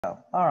All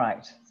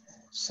right.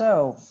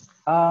 So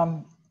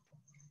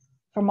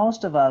for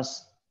most of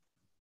us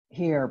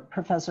here,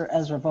 Professor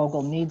Ezra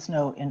Vogel needs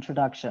no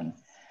introduction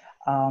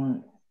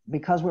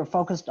because we're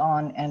focused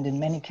on, and in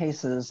many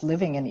cases,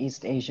 living in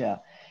East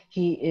Asia.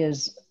 He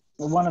is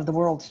one of the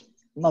world's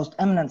most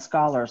eminent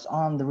scholars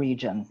on the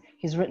region.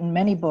 He's written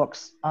many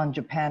books on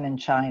Japan and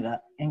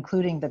China,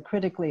 including the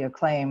critically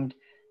acclaimed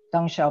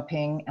Deng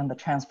Xiaoping and the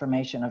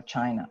Transformation of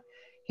China.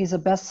 He's a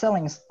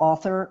best-selling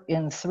author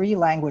in 3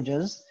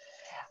 languages,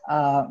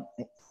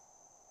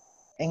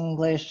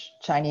 English,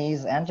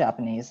 Chinese, and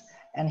Japanese,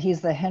 and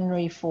he's the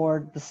Henry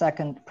Ford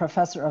II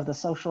Professor of the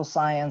Social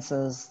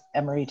Sciences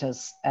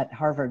Emeritus at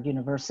Harvard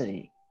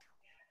University.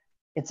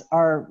 It's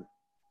our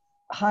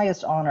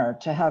highest honor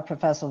to have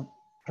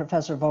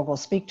Professor Vogel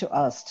speak to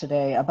us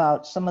today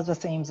about some of the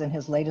themes in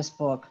his latest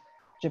book,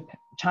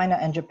 China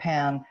and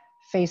Japan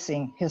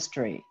Facing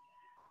History,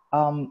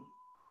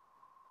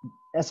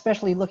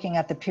 especially looking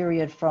at the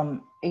period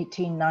from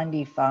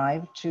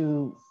 1895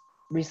 to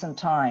recent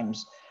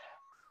times,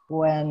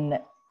 when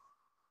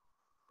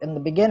in the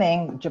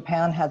beginning,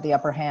 Japan had the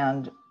upper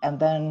hand, and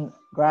then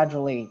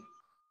gradually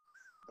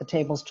the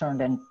tables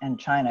turned and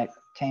China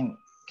came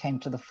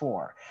to the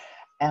fore.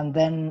 And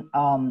then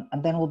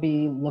we'll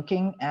be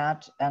looking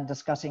at and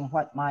discussing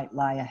what might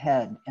lie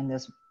ahead in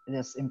this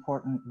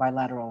important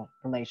bilateral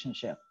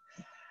relationship.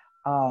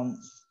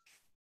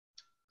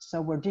 So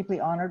we're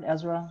deeply honored,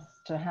 Ezra,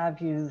 to have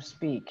you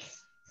speak.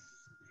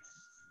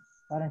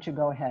 Why don't you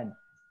go ahead?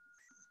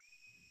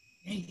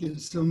 Thank you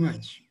so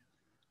much.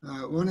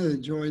 One of the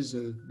joys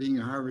of being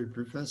a Harvard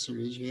professor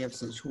is you have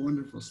such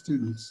wonderful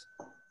students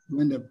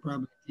who end up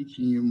probably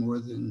teaching you more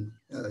than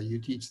you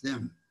teach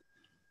them.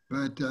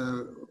 But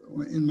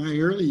in my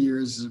early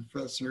years as a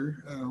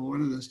professor,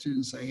 one of the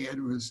students I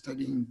had was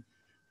studying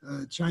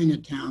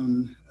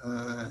Chinatown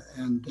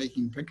and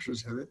taking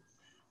pictures of it.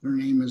 Her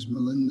name was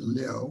Melinda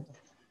Liu.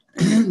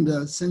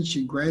 And since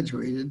she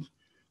graduated,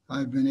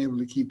 I've been able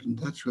to keep in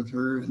touch with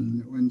her.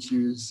 And when she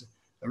was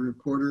a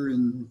reporter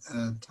in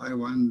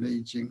Taiwan,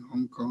 Beijing,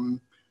 Hong Kong,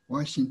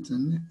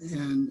 Washington,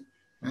 and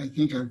I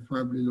think I've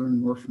probably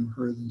learned more from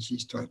her than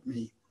she's taught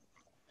me.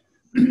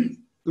 The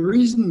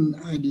reason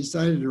I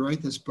decided to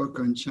write this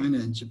book on China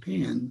and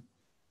Japan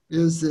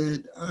is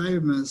that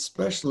I'm a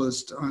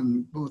specialist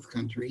on both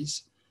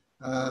countries.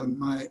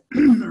 My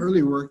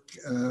early work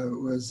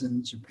was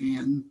in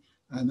Japan,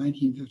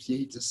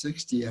 1958 to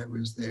 60, I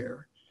was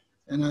there.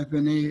 And I've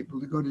been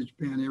able to go to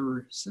Japan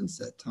ever since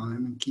that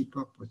time and keep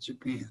up with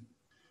Japan.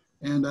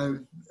 And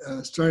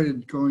I've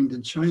started going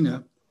to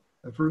China,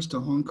 first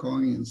to Hong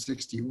Kong in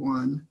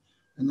 61,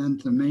 and then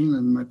to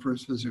mainland. My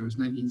first visit was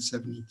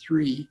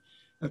 1973.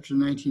 After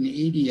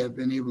 1980, I've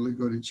been able to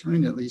go to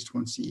China at least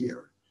once a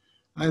year.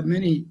 I have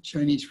many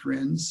Chinese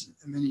friends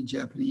and many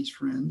Japanese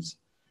friends,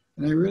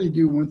 and I really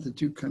do want the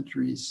 2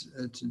 countries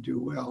to do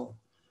well.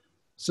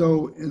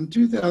 So in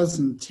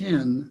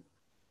 2010,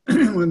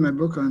 when my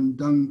book on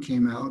Deng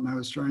came out, and I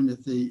was trying to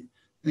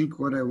think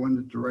what I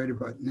wanted to write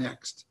about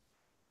next,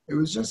 it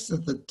was just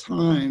at the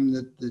time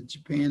that the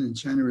Japan and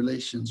China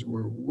relations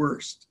were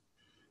worst.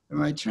 And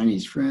my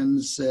Chinese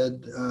friends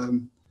said,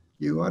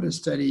 you ought to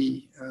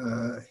study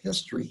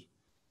history.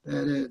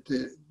 That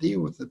to deal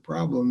with the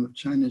problem of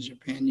China and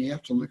Japan, you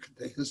have to look at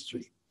the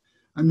history.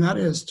 I'm not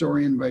a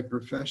historian by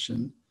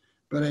profession,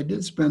 but I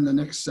did spend the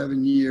next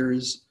 7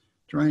 years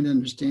trying to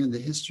understand the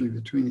history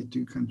between the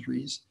 2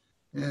 countries.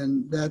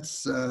 And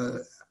that's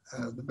the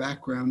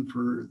background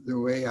for the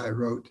way I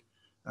wrote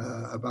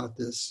about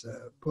this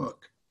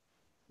book.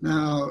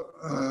 Now,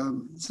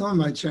 some of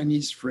my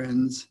Chinese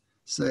friends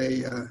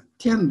say,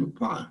 天不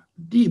怕，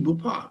地不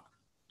怕，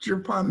只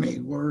怕美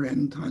国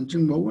人谈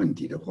中国问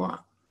题的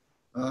话.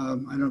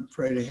 I don't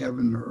pray to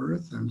heaven or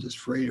earth. I'm just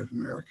afraid of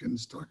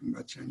Americans talking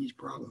about Chinese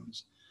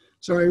problems.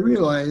 So I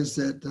realized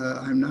that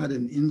I'm not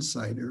an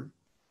insider,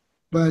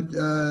 but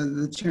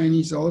the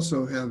Chinese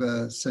also have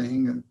a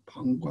saying,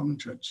 旁观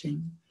者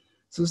清.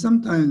 So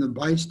sometimes the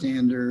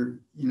bystander,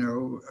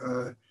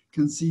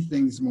 can see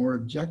things more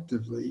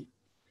objectively.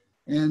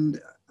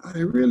 And I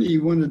really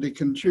wanted to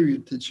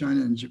contribute to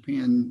China and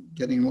Japan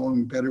getting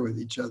along better with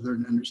each other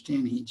and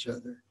understanding each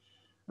other.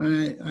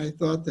 And I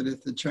thought that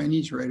if the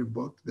Chinese write a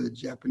book, the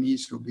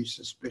Japanese will be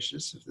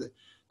suspicious. If the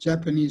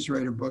Japanese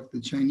write a book,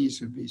 the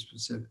Chinese would be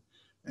specific.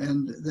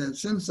 And that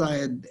since I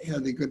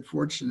had the good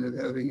fortune of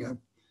having a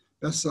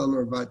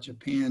bestseller about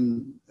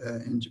Japan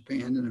in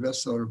Japan and a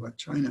bestseller about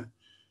China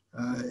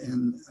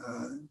in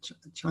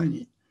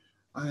China,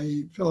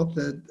 I felt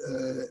that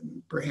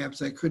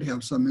perhaps I could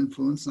have some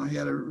influence, and I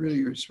had a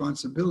really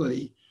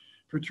responsibility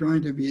for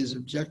trying to be as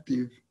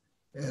objective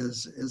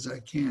as I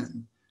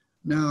can.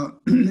 Now,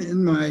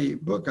 in my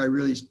book, I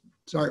really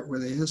start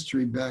with a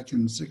history back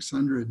in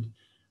 600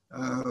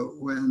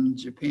 when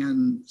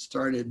Japan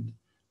started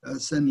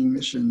sending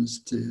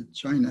missions to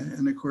China.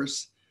 And of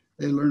course,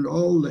 they learned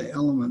all the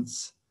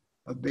elements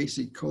of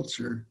basic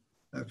culture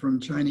from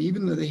China,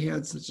 even though they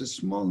had such a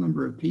small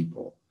number of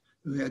people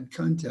who had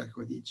contact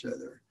with each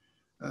other.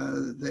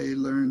 They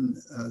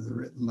learned the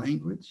written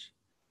language.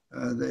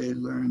 They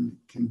learned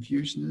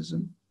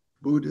Confucianism,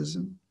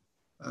 Buddhism.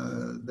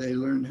 They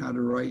learned how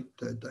to write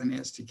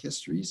dynastic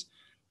histories.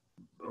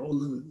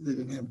 Although they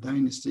didn't have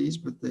dynasties,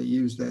 but they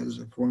used that as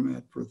a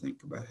format for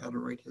think about how to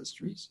write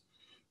histories.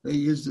 They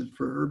used it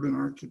for urban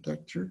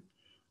architecture.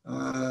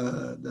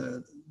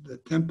 The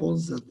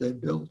temples that they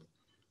built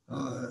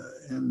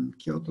in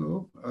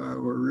Kyoto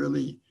were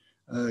really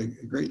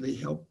greatly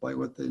helped by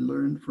what they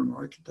learned from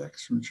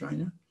architects from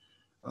China.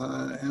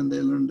 And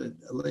they learned to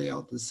lay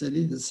out the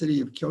city. The city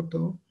of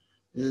Kyoto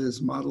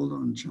is modeled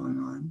on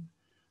Chang'an.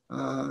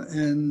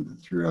 And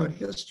throughout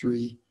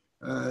history,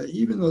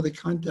 even though the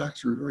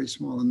contacts were very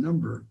small in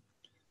number,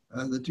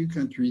 the two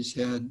countries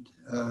had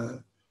a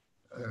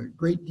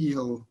great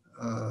deal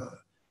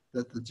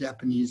that the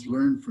Japanese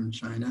learned from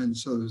China, and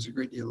so there's a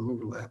great deal of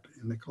overlap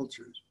in the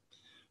cultures.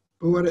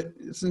 But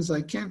since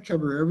I can't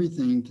cover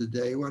everything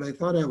today, what I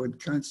thought I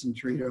would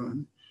concentrate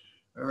on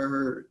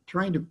are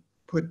trying to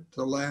put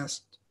the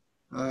last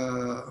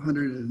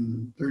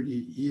 130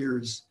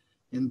 years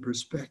in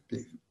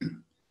perspective.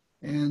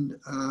 And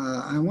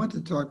I want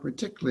to talk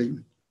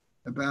particularly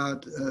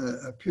about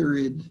a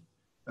period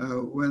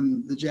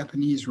when the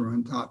Japanese were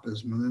on top,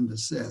 as Melinda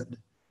said.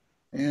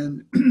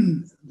 And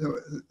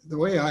the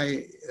way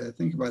I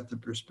think about the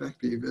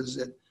perspective is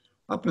that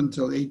up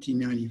until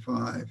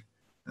 1895,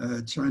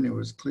 China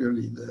was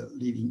clearly the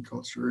leading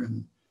culture,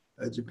 and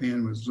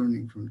Japan was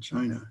learning from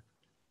China.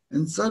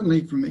 And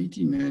suddenly from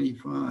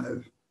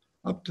 1895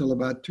 up till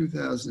about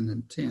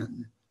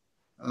 2010,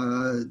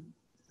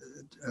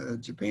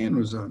 Japan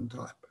was on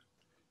top.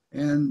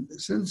 And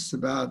since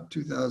about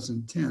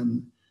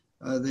 2010,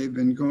 they've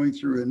been going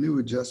through a new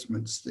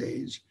adjustment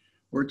stage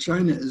where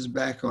China is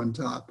back on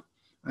top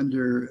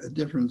under a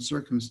different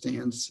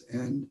circumstance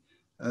and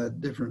a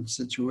different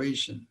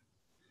situation.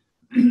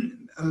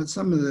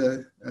 Some of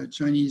the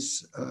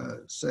Chinese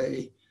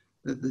say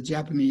that the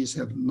Japanese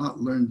have not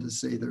learned to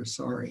say they're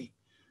sorry.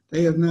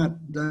 They have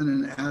not done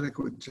an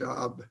adequate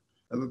job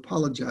of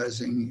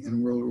apologizing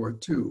in World War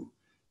II.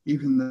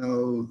 Even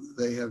though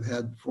they have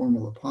had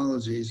formal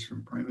apologies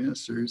from prime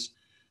ministers,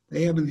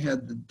 they haven't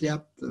had the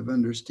depth of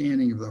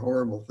understanding of the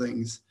horrible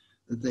things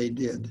that they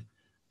did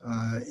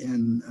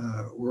in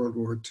World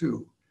War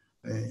II,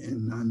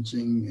 in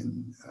Nanjing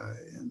and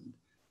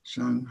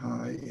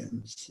Shanghai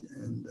and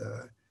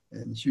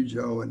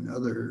Suzhou and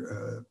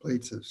other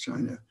places of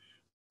China,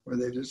 where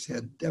they just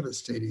had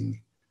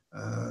devastating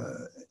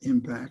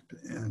impact.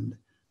 And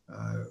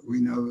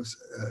we know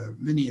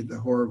many of the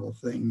horrible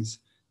things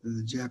that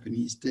the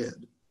Japanese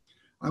did.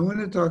 I want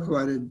to talk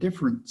about a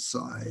different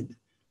side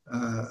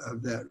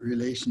of that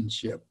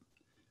relationship,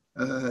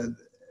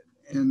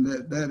 and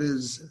that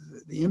is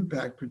the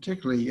impact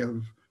particularly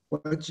of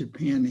what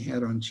Japan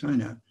had on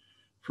China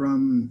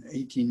from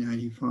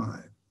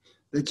 1895.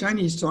 The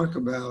Chinese talk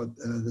about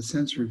the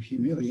censor of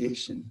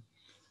humiliation,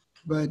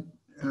 but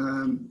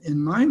in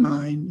my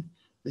mind,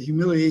 the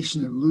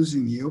humiliation of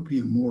losing the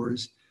Opium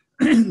Wars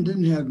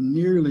didn't have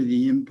nearly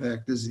the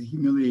impact as the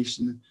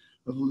humiliation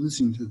of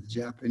losing to the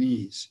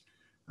Japanese.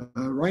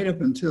 Right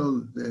up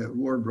until the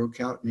war broke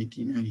out in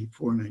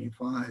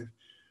 1894-95,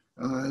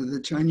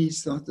 the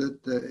Chinese thought that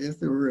if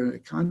there were a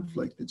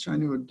conflict, that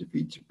China would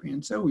defeat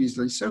Japan so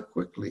easily, so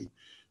quickly,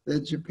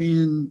 that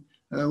Japan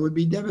would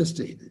be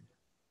devastated.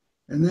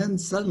 And then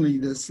suddenly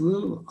this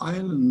little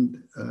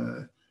island,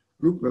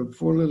 group of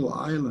 4 little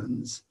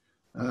islands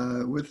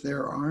with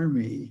their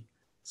army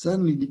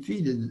suddenly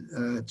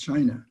defeated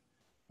China.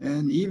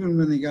 And even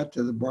when they got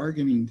to the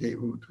bargaining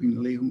table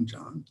between Li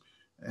Hongzhang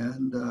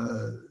and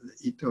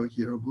Ito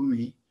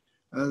Hirobumi,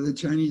 the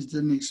Chinese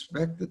didn't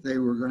expect that they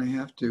were going to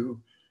have to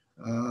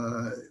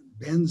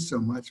bend so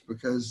much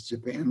because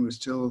Japan was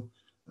still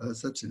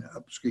such an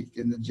upstreak.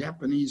 And the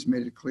Japanese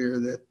made it clear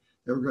that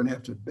they were going to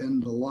have to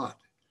bend a lot.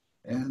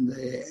 And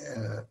they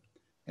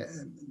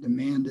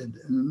demanded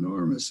an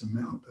enormous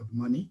amount of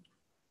money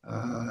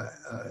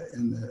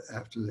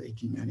after the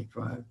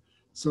 1895.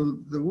 So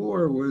the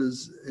war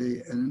was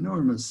an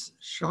enormous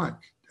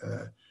shock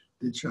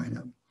to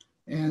China.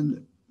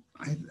 And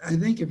I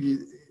think if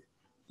you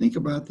think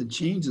about the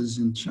changes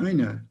in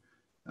China,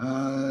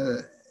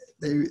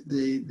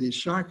 the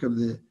shock of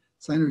the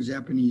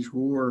Sino-Japanese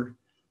War,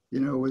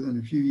 within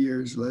a few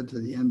years led to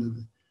the end of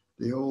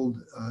the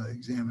old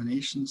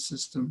examination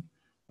system.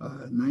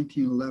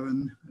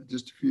 1911,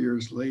 just a few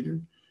years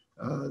later,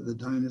 the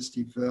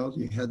dynasty fell.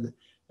 You had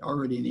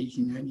already in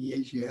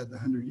 1898, you had the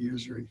 100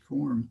 Years of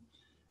Reform.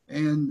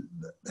 And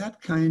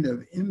that kind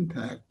of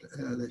impact,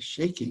 the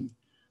shaking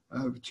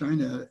of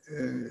China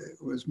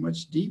was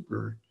much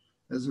deeper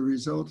as a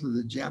result of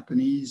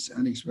the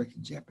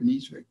unexpected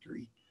Japanese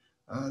victory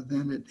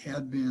than it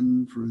had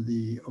been for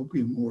the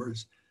Opium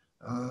Wars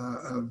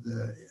of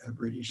the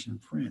British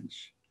and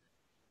French.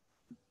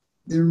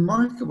 The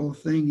remarkable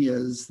thing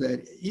is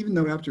that even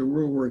though after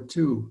World War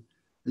II,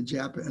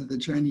 the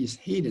Chinese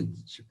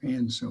hated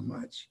Japan so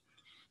much,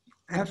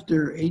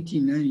 after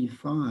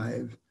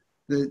 1895,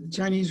 the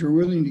Chinese were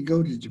willing to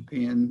go to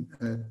Japan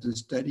to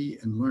study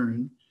and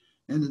learn.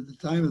 And at the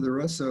time of the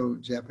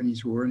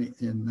Russo-Japanese War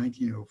in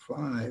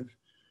 1905,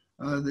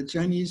 the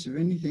Chinese, if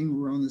anything,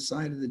 were on the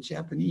side of the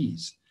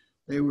Japanese.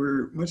 They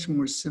were much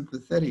more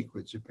sympathetic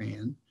with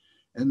Japan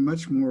and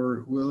much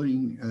more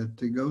willing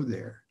to go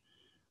there.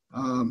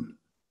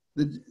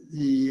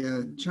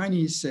 The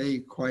Chinese say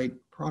quite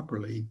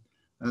properly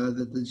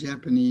that the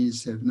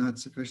Japanese have not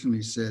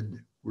sufficiently said,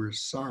 we're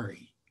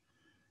sorry.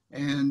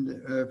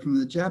 And from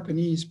the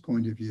Japanese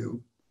point of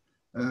view,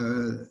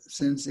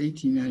 since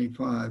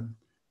 1895,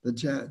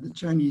 the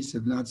Chinese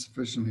have not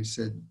sufficiently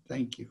said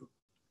thank you.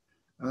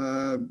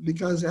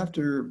 Because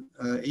after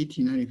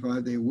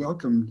 1895, they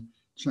welcomed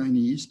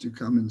Chinese to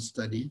come and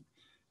study.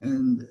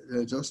 And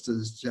just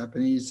as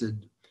Japanese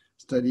had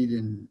studied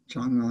in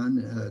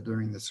Chang'an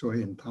during the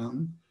Sui and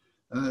Tang,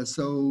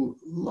 so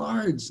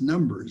large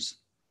numbers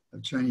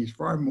of Chinese,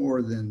 far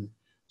more than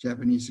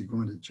Japanese had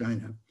gone to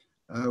China,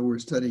 were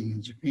studying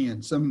in Japan.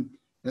 Some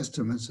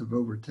estimates of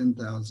over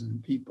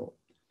 10,000 people.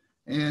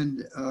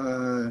 And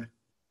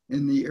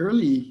in the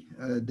early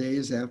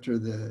days after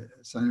the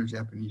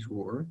Sino-Japanese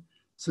War,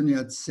 Sun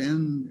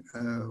Yat-sen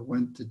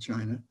went to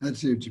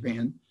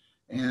Japan,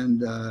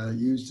 and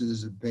used it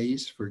as a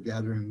base for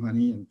gathering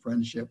money and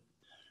friendship.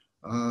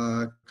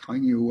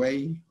 Kang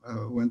Yu-wei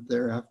went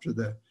there after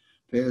the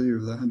failure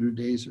of the 100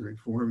 Days of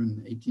Reform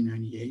in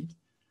 1898.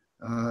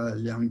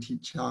 Liang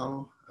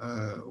Qichao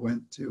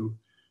went to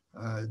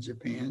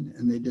Japan,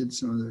 and they did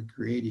some of the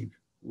creative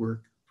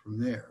work from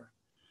there.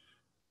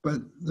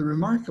 But the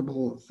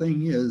remarkable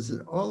thing is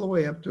that all the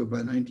way up to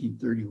about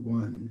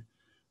 1931,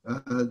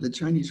 the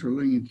Chinese were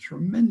learning a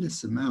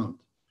tremendous amount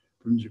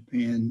from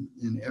Japan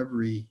in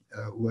every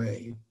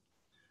way.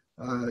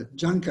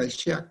 Chiang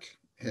Kai-shek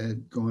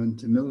had gone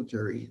to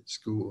military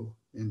school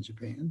in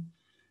Japan.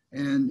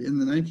 And in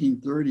the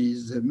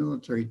 1930s, the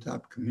military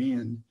top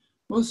command,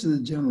 most of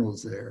the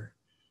generals there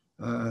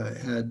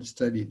had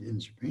studied in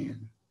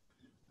Japan.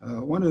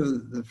 One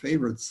of the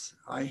favorites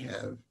I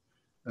have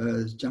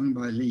is Zhang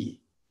Baili.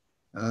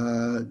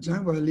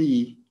 Zhang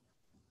Baili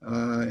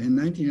in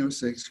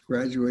 1906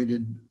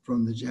 graduated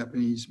from the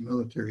Japanese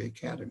Military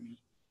Academy.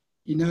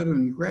 He not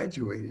only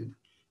graduated,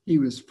 he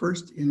was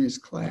first in his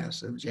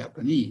class of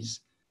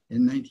Japanese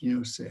in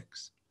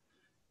 1906.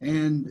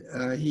 And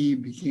he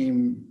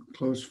became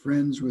close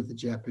friends with the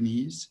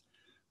Japanese.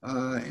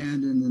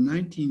 And in the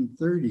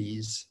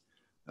 1930s,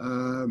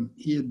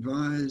 he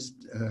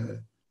advised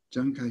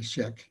Chiang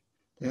Kai-shek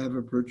to have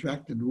a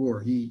protracted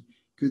war. He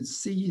could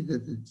see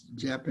that the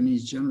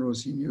Japanese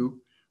generals he knew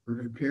were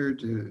prepared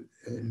to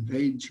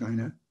invade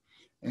China,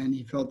 and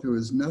he felt there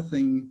was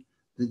nothing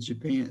that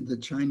the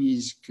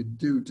Chinese could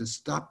do to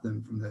stop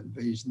them from that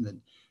invasion. The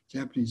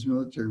Japanese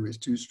military was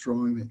too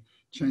strong, the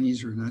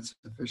Chinese were not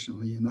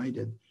sufficiently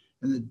united,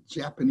 and the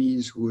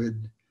Japanese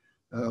would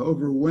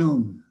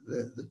overwhelm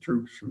the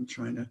troops from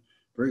China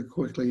very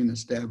quickly and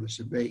establish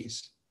a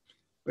base.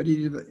 But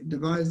he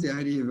devised the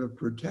idea of a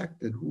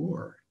protracted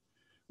war,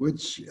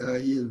 which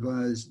he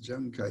advised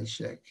Chiang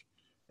Kai-shek,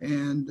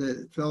 and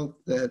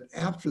felt that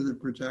after the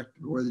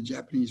protracted war, the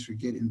Japanese would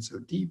get in so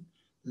deep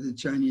that the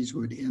Chinese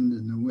would end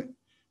in the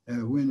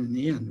win in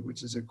the end,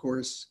 which is, of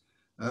course,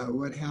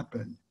 what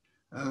happened.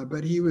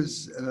 But he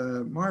was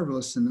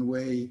marvelous in the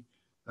way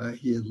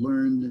he had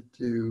learned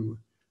to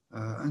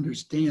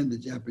understand the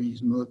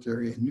Japanese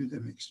military and knew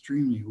them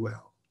extremely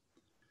well.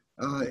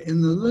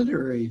 In the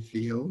literary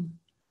field,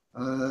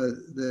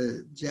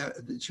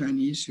 the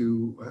Chinese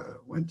who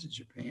went to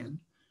Japan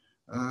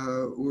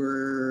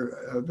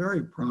were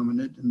very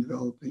prominent in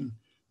developing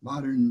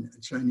modern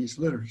Chinese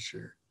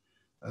literature.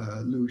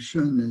 Lu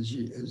Xun,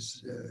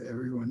 as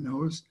everyone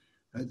knows,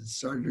 had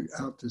started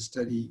out to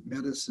study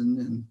medicine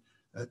in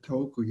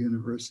Tohoku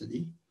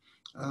University.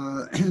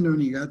 And when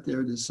he got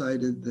there,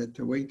 decided that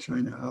to wake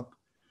China up,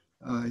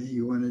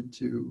 he wanted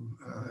to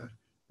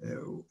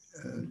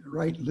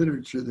write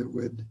literature that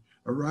would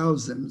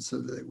arouse them so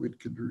that it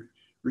could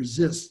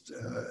resist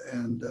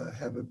and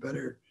have a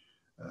better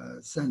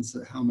sense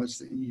of how much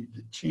they needed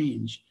to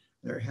change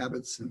their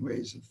habits and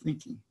ways of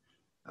thinking.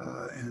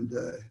 And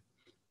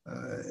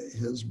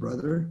his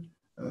brother,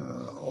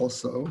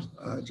 also,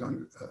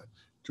 Zhou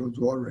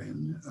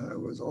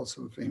Zuoren, was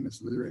also a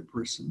famous literary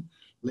person.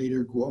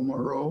 Later, Guo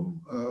Moreau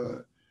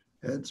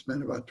had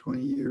spent about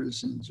 20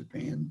 years in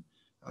Japan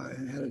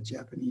and had a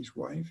Japanese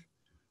wife.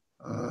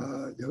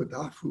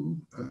 Yodafu.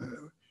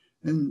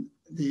 And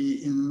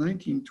in the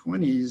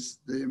 1920s,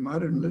 the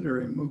modern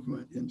literary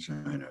movement in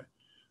China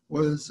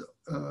was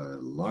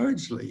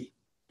largely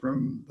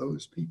from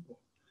those people.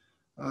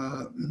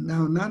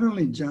 Now, not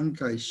only Chiang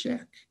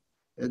Kai-shek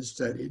had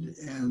studied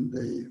and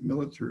the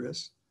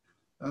militarists,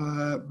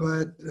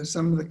 but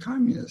some of the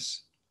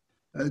communists.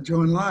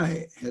 Zhou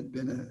Enlai had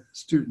been a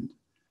student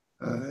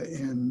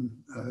in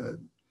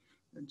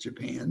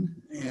Japan,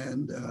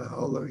 and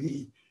although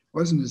he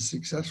wasn't as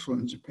successful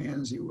in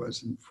Japan as he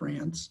was in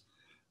France,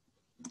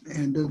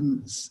 and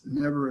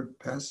never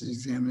passed his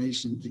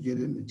examination to get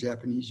into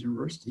Japanese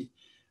university,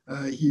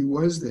 he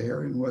was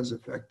there and was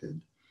affected.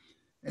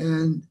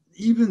 And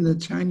even the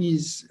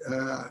Chinese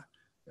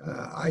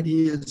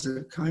ideas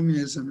of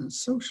communism and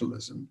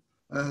socialism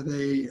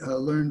they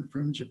learned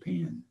from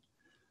Japan.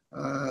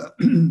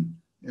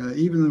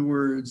 Even the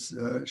words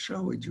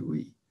社会主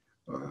义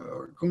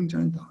or 共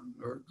产党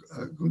or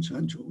共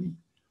产主义,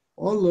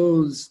 all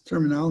those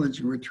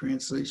terminology were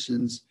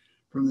translations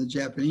from the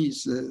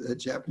Japanese. The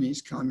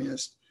Japanese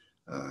communist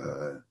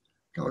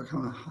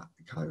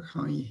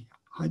Kawakami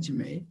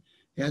Hajime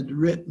had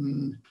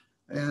written,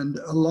 and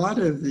a lot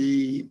of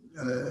the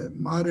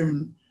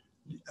modern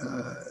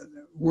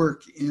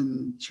work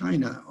in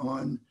China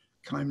on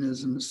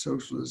communism,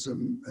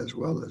 socialism, as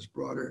well as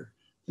broader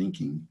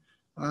thinking,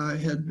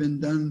 had been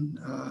done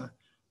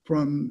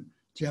from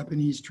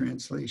Japanese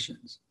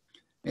translations.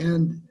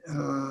 And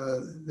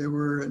there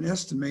were an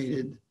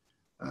estimated,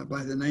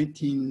 by the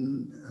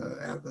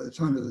at the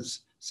time of the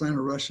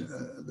Sino-Russian,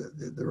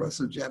 the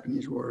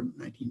Russo-Japanese War in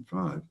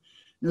 1905,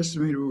 an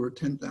estimated over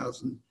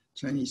 10,000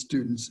 Chinese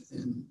students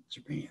in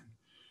Japan.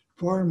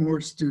 Far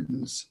more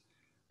students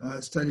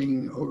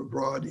studying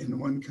abroad in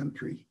one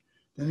country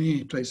than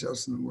any place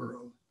else in the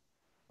world.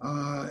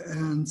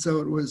 And so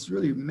it was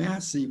really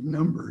massive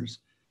numbers.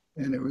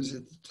 And it was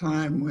at the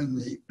time when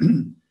the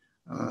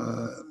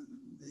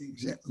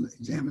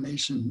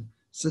examination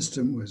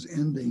system was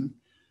ending.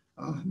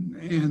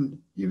 And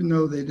even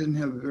though they didn't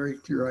have a very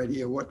clear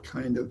idea what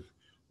kind of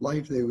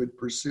life they would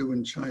pursue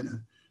in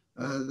China,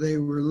 they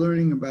were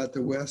learning about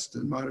the West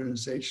and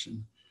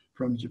modernization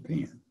from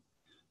Japan.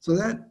 So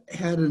that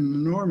had an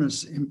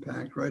enormous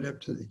impact right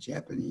up to the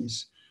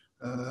Japanese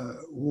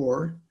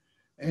war.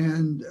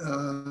 And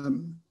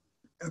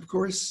of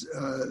course,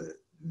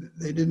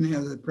 they didn't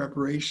have the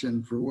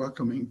preparation for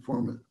welcoming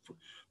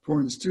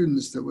foreign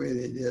students the way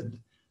they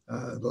did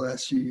the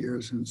last few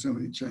years when so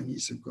many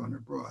Chinese have gone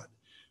abroad.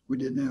 We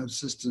didn't have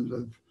systems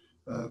of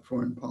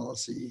foreign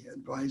policy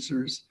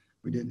advisors.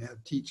 We didn't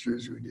have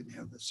teachers. We didn't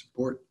have the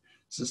support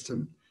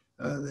system.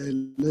 They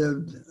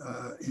lived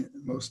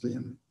mostly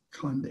in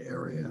Konda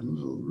area and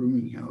little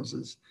rooming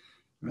houses.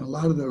 And a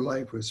lot of their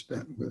life was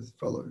spent with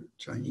fellow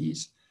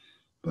Chinese,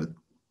 but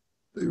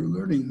they were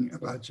learning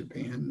about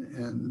Japan,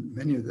 and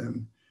many of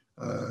them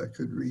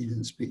could read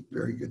and speak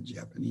very good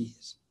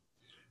Japanese.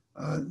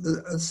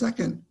 The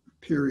second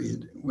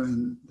period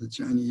when the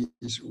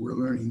Chinese were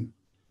learning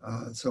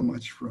so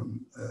much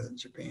from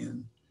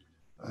Japan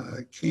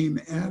came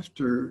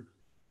after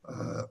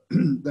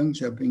Deng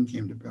Xiaoping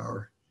came to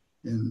power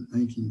in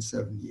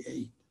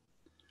 1978.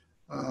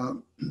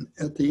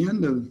 At the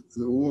end of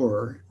the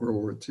war, World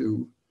War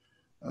II,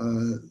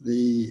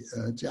 the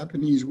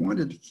Japanese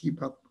wanted to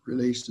keep up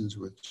relations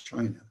with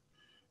China,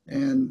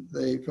 and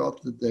they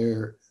felt that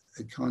their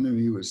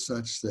economy was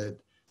such that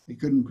they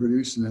couldn't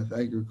produce enough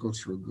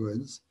agricultural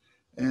goods,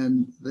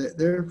 and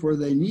therefore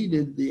they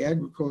needed the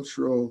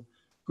agricultural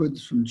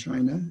goods from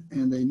China,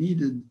 and they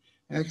needed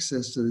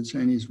access to the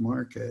Chinese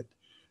market.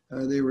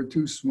 They were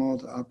too small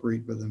to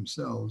operate by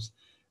themselves,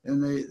 and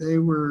they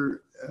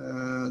were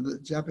the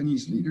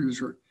Japanese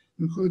leaders,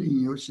 including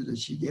Yoshida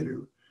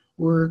Shigeru,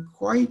 were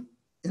quite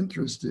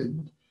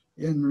interested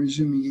in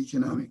resuming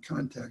economic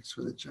contacts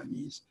with the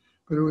Chinese.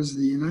 But it was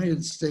the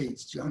United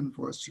States, John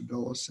Foster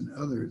Dulles and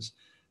others,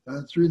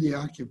 through the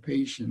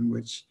occupation,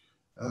 which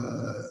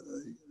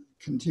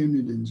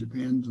continued in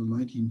Japan until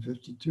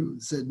 1952,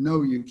 said,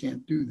 no, you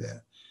can't do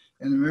that.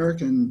 And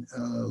American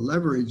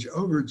leverage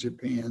over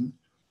Japan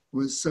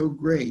was so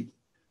great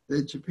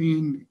that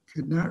Japan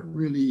could not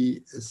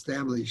really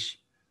establish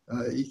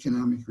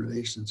economic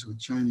relations with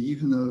China,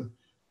 even though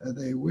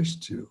they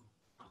wished to.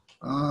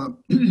 And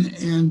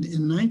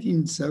in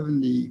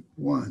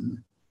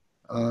 1971,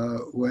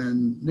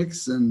 when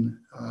Nixon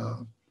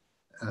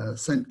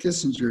sent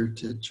Kissinger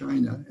to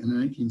China in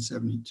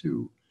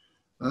 1972,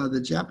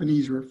 the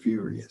Japanese were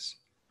furious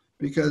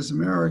because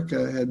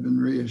America had been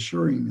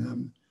reassuring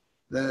them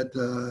that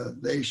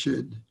they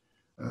should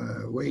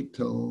wait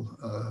till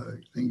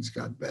things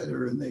got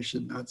better and they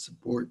should not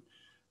support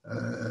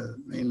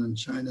mainland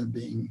China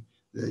being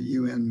the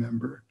UN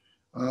member.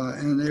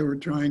 And they were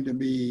trying to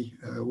be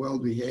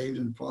well-behaved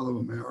and follow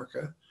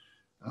America.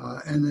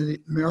 And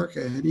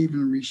America had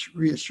even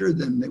reassured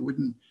them they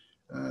wouldn't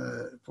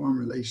form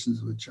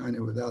relations with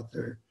China without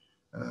their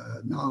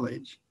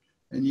knowledge.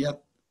 And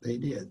yet they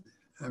did.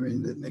 I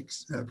mean,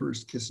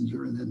 first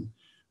Kissinger and then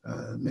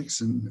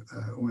Nixon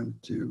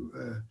went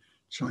to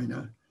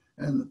China.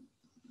 And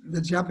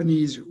the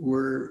Japanese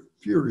were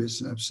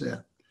furious and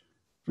upset.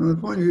 From the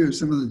point of view of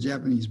some of the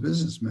Japanese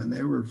businessmen,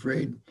 they were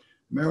afraid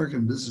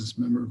American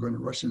businessmen were going to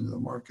rush into the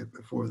market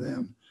before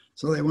them.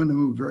 So they wanted to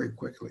move very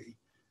quickly.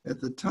 At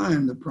the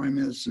time, the Prime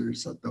Minister,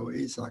 Sato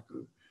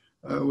Eisaku,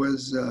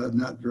 was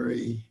not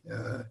very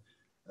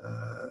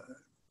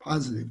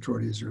positive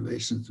toward his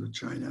relations with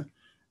China.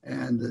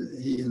 And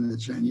he and the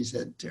Chinese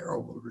had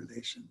terrible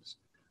relations.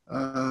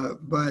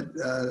 But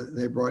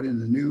they brought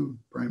in a new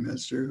Prime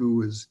Minister who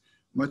was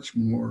much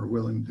more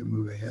willing to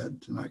move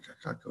ahead, Tanaka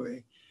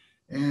Kakuei.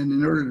 And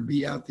in order to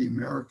beat out the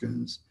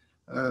Americans,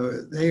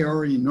 they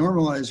already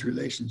normalized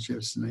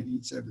relationships in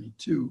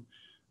 1972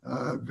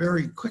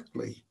 very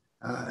quickly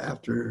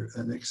after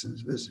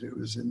Nixon's visit. It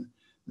was in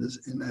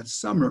in that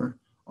summer,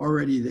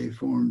 already they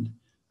formed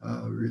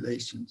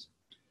relations.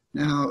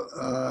 Now,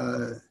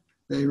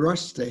 they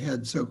rushed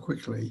ahead so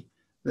quickly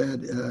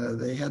that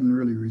they hadn't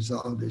really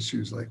resolved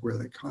issues like where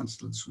the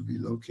consulates would be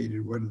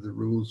located, what are the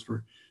rules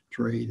for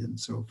trade, and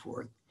so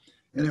forth.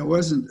 And it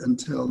wasn't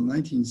until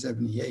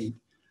 1978,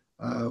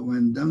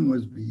 when Deng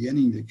was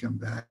beginning to come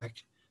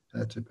back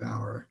to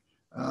power,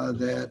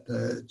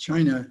 that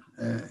China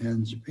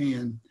and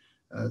Japan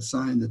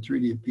signed the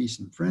Treaty of Peace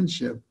and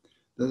Friendship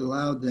that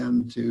allowed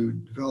them to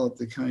develop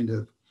the kind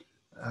of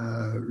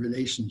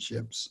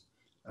relationships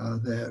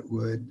that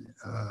would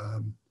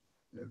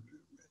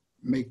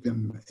make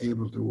them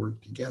able to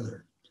work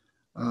together.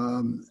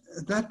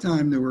 At that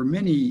time, there were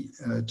many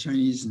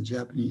Chinese and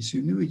Japanese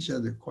who knew each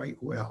other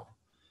quite well.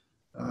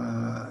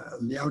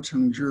 Liao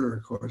Chengzhi,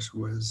 of course,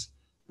 was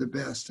the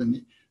best.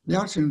 And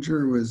Liao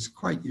Chengzhi was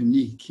quite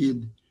unique. He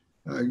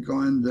had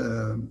gone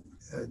to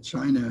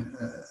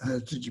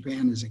to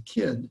Japan as a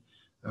kid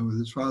with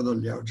his father,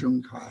 Liao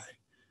Zhengkai,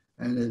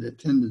 and had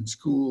attended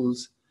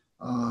schools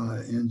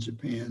in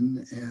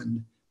Japan.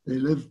 And they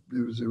lived,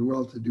 it was a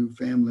well-to-do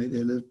family.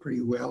 They lived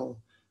pretty well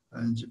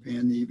in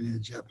Japan. They even had a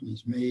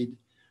Japanese maid.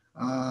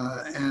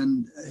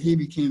 And he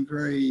became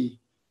very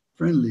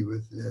friendly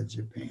with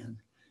Japan.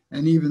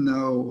 And even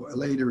though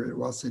later at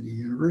Waseda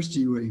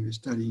University, when he was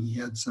studying, he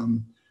had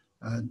some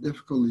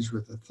difficulties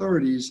with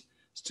authorities,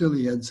 still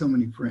he had so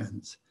many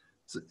friends.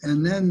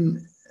 And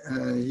then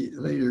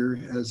later,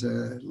 as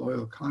a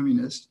loyal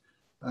communist,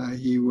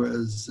 he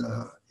was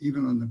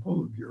even on the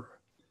Politburo.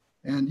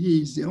 And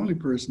he's the only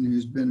person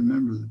who's been a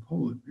member of the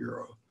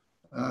Politburo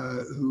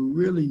who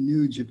really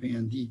knew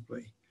Japan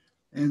deeply.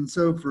 And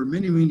so for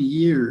many, many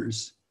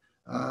years,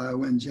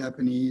 when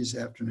Japanese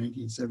after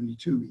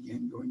 1972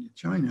 began going to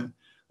China,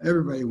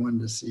 everybody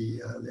wanted to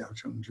see Liao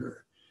Chengzhi.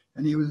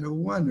 And he was a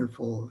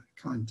wonderful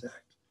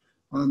contact.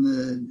 On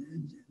the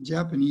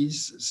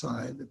Japanese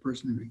side, one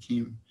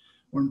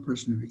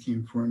person who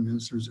became foreign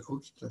minister was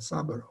Okita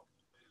Saburo.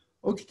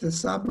 Okita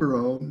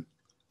Saburo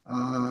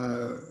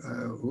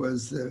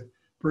was the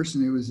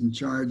person who was in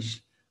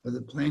charge of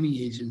the planning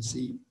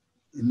agency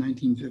in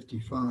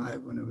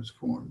 1955 when it was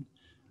formed,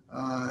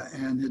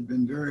 and had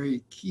been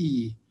very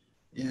key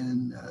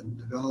in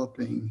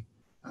developing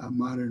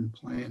modern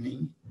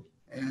planning.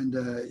 And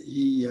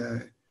he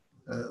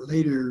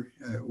later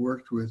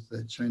worked with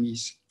the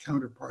Chinese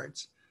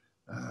counterparts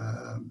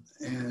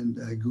and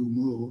Gu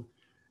Mu,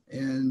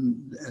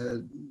 and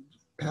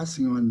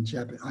passing on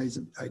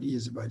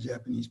ideas about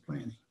Japanese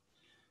planning.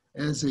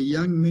 As a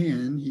young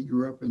man, he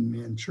grew up in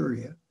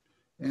Manchuria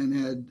and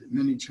had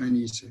many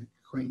Chinese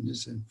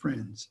acquaintances and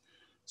friends.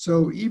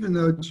 So even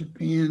though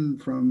Japan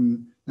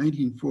from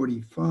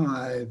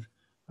 1945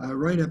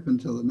 right up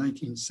until the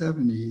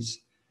 1970s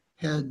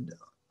had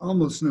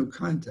almost no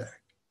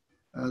contact,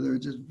 there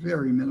was just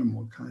very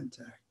minimal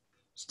contact.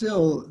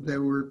 Still,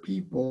 there were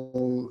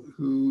people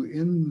who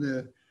in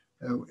the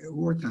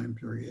wartime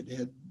period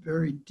had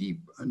very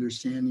deep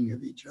understanding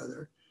of each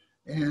other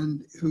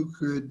and who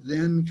could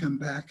then come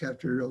back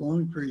after a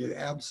long period of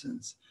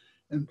absence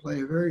and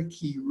play a very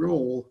key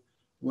role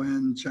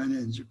when China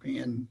and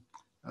Japan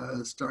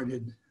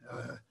started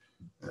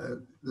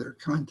their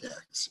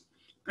contacts.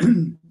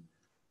 Deng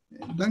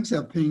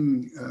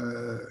Xiaoping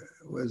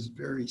was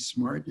very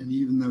smart, and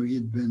even though he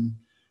had been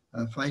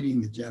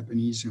fighting the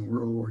Japanese in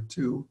World War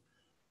II,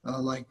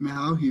 like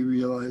Mao, he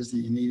realized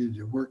that he needed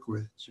to work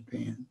with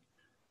Japan.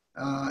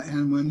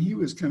 And when he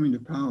was coming to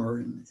power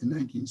in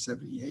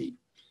 1978,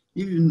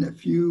 even a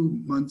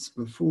few months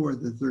before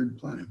the third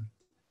plenum,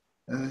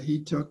 he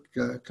took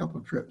a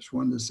couple of trips,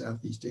 one to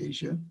Southeast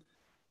Asia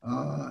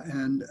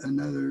and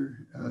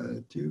another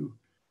to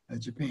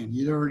Japan.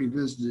 He'd already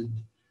visited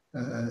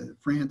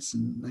France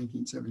in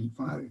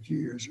 1975, a few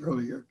years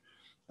earlier.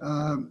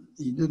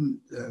 He didn't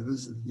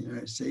visit the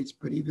United States,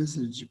 but he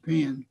visited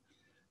Japan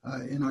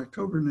in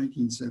October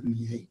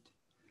 1978.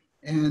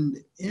 And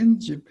in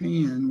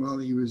Japan, while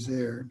he was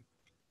there,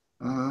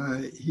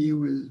 he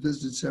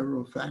visited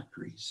several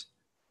factories.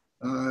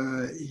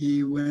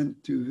 He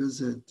went to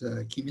visit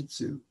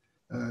Kimitsu,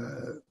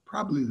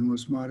 probably the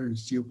most modern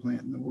steel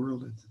plant in the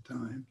world at the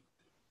time,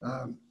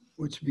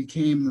 which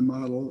became the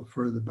model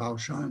for the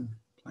Baoshan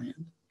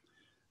plant.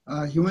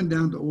 He went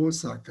down to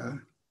Osaka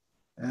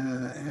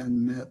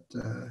and met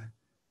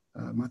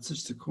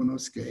Matsushita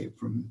Konosuke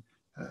from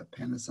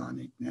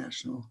Panasonic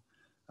National,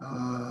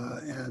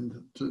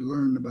 and to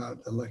learn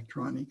about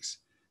electronics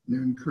and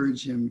to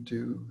encourage him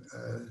to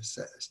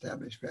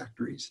establish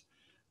factories.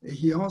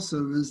 He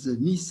also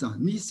visited Nissan.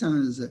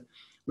 Nissan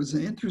was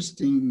an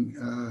interesting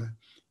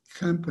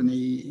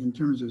company in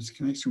terms of its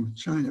connection with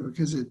China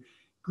because it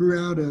grew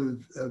out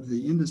of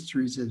the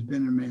industries that had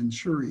been in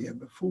Manchuria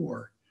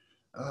before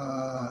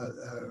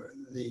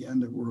the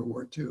end of World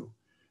War II.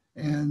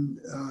 And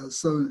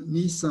so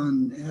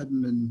Nissan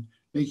hadn't been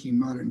making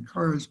modern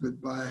cars, but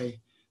by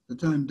the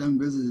time Deng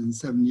visited in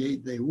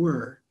 78, they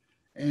were.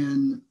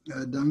 And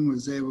Deng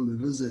was able to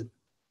visit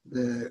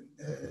the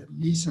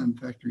Nissan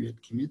factory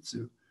at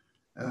Kimitsu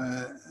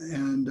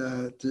and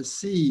to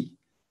see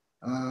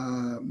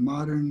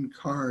modern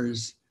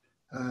cars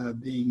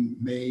being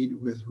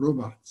made with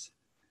robots.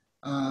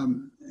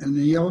 And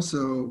he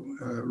also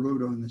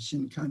rode on the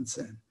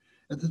Shinkansen.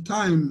 At the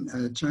time,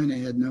 China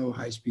had no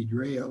high-speed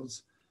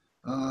rails,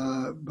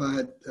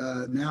 but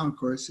now, of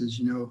course, as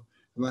you know,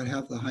 about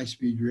half the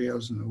high-speed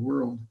rails in the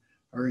world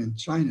are in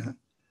China.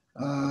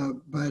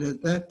 But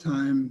at that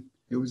time,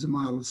 it was a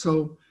model.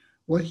 So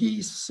what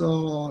he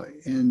saw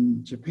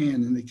in Japan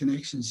and the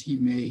connections he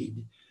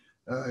made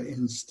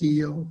in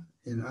steel,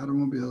 in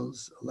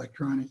automobiles,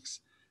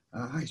 electronics,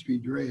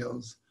 high-speed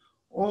rails,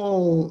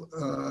 all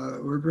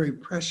were very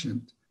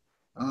prescient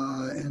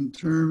in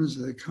terms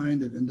of the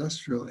kind of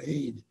industrial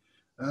aid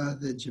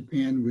that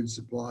Japan would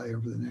supply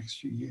over the next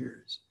few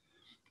years.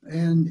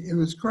 And it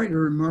was quite a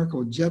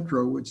remarkable.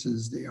 JETRO, which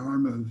is the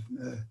arm of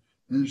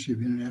Ministry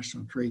of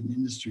International Trade and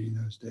Industry in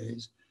those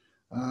days,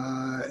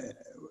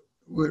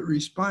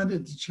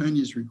 responded to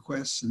Chinese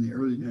requests in the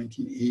early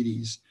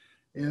 1980s.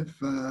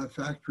 If a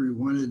factory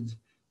wanted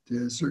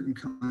a certain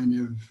kind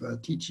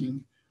of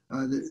teaching,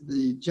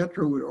 the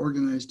JETRO would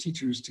organize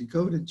teachers to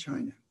go to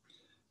China.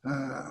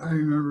 I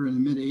remember in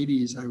the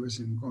mid-80s, I was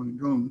in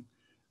Guangdong,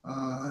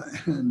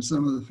 and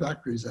some of the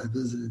factories I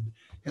visited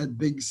had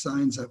big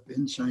signs up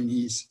in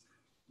Chinese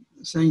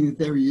saying that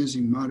they were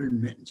using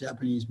modern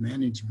Japanese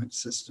management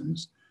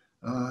systems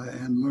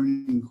and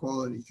learning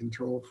quality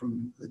control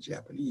from the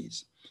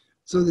Japanese.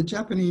 So the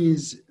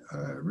Japanese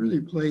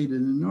really played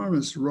an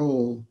enormous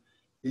role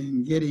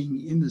in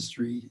getting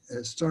industry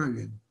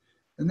started.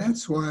 And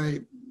that's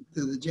why,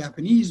 to the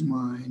Japanese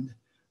mind,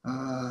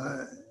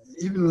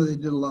 even though they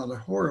did a lot of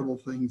horrible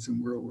things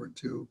in World War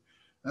II,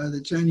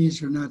 the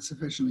Chinese are not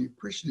sufficiently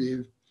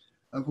appreciative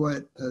of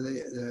what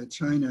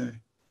China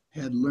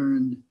had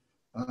learned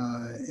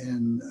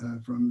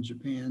from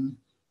Japan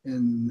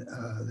in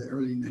the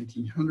early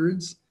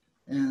 1900s.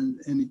 And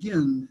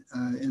again,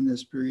 in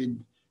this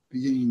period,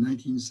 beginning in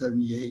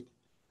 1978,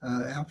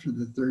 after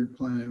the third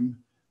plenum,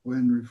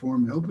 when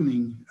reform and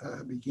opening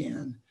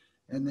began,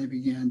 and they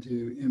began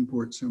to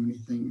import so many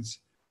things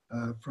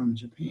from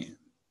Japan.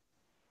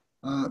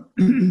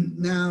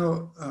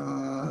 Now,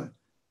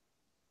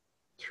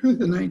 through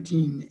the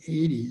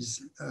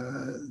 1980s,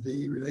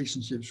 the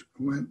relationships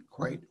went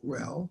quite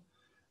well,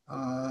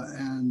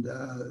 and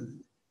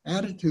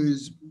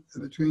attitudes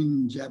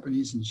between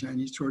Japanese and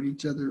Chinese toward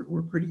each other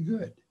were pretty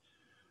good.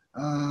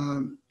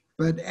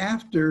 But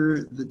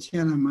after the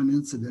Tiananmen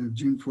incident of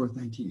June 4th,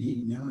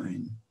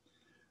 1989,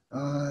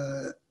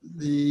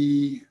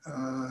 the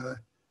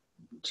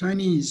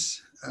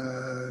Chinese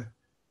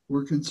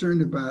were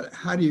concerned about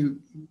how do you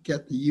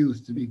get the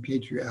youth to be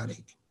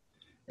patriotic.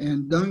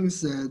 And Deng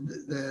said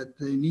that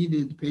they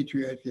needed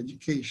patriotic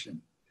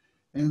education.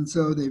 And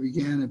so they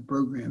began a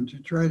program to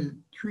try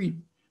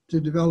to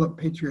develop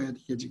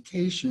patriotic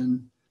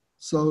education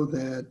so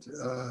that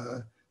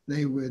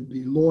they would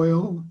be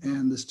loyal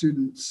and the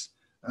students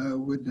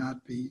would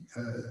not be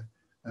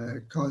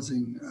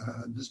causing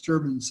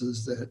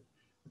disturbances that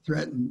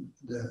threatened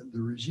the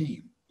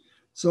regime.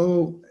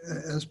 So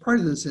as part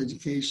of this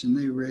education,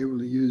 they were able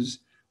to use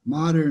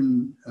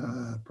modern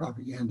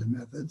propaganda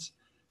methods,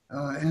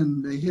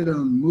 and they hit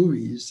on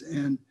movies.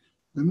 And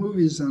the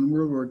movies on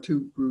World War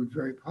II proved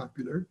very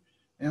popular,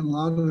 and a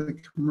lot of the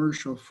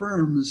commercial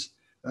firms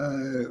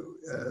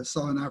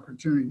saw an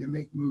opportunity to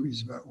make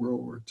movies about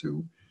World War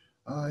II,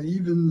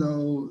 even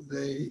though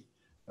they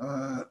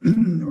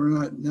were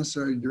not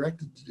necessarily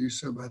directed to do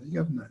so by the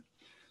government.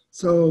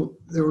 So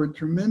there were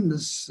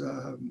tremendous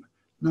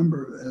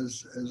number,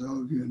 as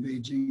all of you in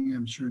Beijing,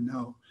 I'm sure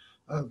know,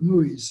 of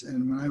movies.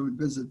 And when I would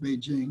visit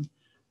Beijing,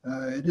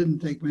 it didn't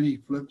take many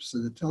flips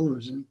of the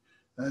television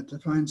to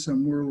find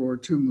some World War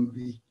II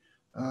movie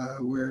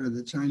where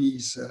the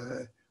Chinese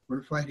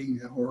were fighting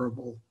the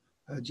horrible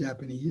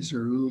Japanese,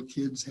 or little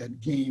kids had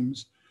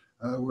games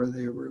where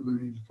they were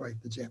learning to fight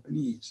the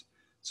Japanese.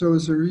 So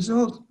as a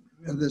result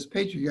of this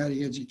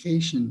patriotic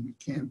education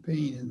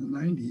campaign in the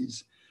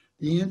 90s,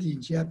 the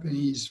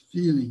anti-Japanese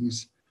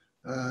feelings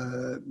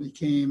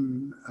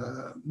became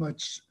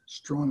much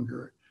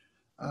stronger.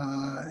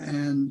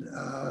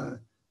 The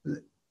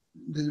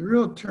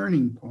real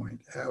turning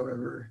point,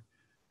 however,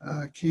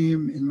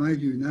 came, in my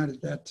view, not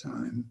at that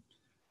time,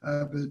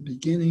 but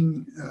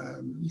beginning,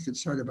 you could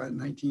start about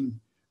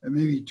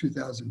maybe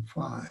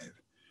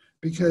 2005,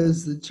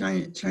 because the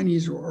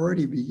Chinese were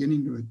already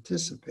beginning to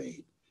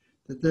anticipate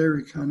that their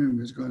economy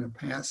was going to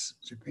pass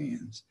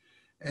Japan's,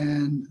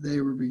 and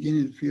they were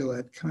beginning to feel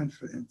that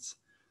confidence.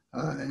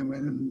 And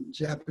when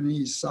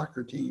Japanese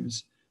soccer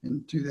teams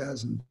in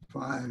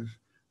 2005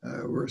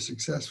 were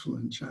successful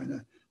in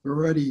China, there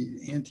were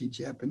already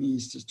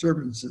anti-Japanese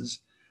disturbances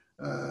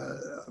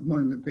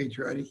among the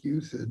patriotic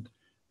youth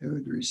who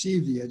had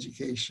received the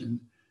education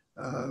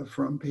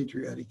from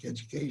patriotic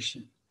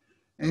education.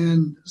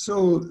 And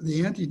so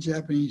the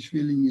anti-Japanese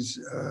feelings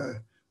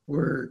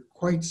were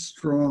quite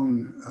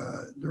strong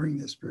during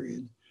this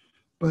period.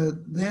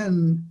 But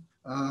then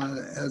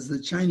as the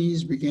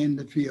Chinese began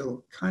to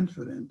feel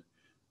confident,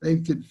 they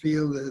could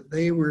feel that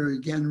they were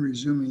again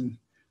resuming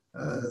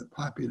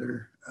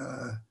popular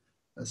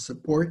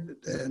support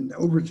and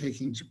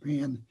overtaking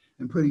Japan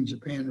and putting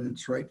Japan in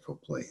its rightful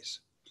place.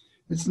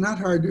 It's not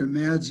hard to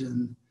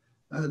imagine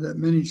that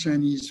many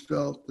Chinese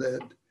felt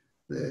that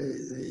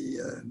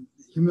the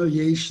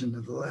humiliation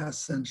of the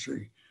last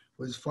century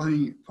was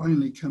finally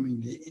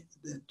coming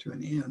to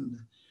an end.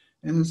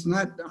 And it's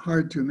not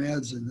hard to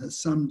imagine that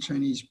some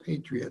Chinese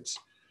patriots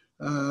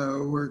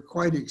were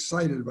quite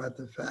excited about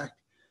the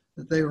fact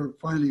that they were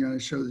finally going to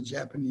show the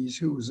Japanese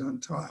who was on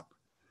top.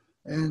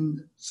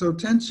 And so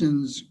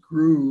tensions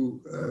grew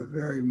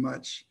very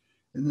much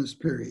in this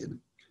period.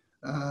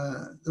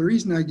 The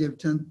reason I give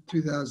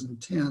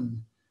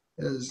 2010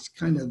 as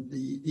kind of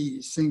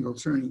the single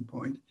turning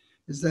point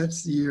is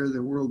that's the year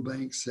the World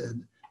Bank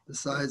said the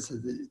size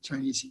of the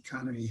Chinese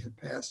economy had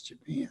passed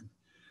Japan.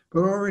 But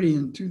already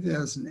in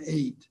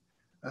 2008,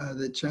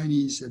 the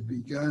Chinese had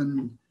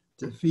begun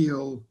to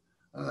feel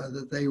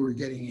that they were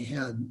getting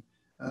ahead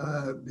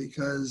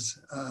because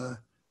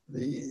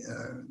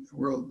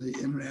the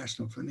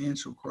international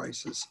financial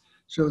crisis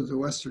showed the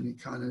Western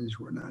economies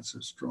were not so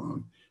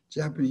strong.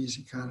 Japanese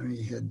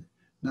economy had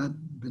not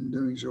been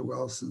doing so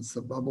well since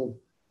the bubble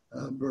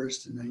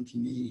burst in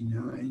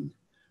 1989.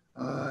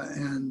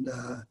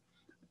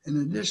 In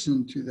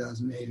addition,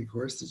 2008, of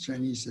course, the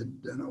Chinese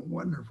had done a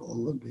wonderful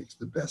Olympics,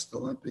 the best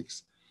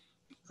Olympics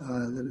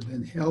that had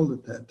been held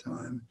at that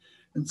time.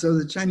 And so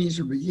the Chinese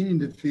were beginning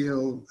to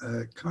feel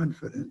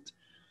confident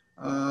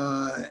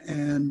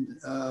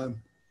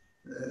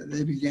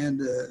they began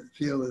to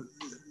feel that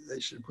they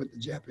should put the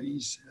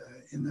Japanese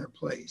in their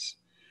place.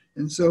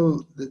 And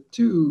so the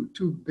two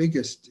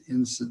biggest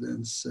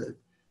incidents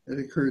that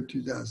occurred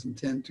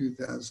 2010,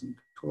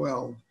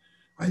 2012,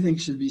 I think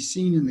should be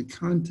seen in the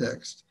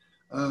context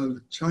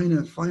of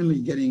China finally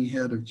getting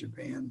ahead of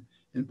Japan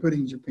and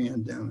putting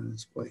Japan down in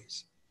its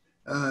place.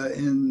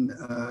 In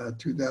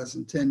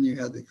 2010, you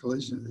had the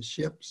collision of the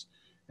ships.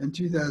 In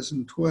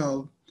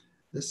 2012,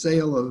 the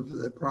sale of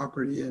the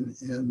property in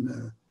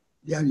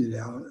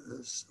Yauyao,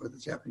 what the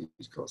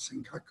Japanese call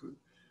Senkaku,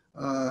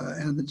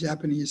 and the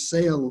Japanese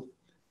sale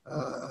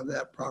of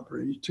that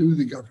property to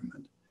the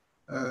government,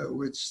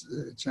 which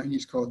the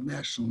Chinese called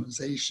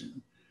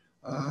nationalization.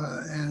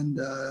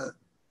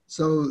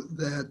 So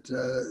that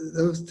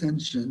those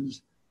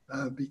tensions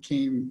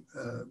became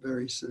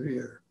very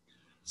severe.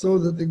 So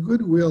that the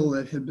goodwill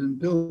that had been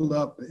built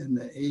up in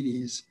the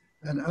 80s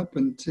and up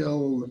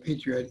until the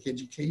patriotic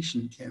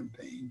education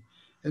campaign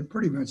had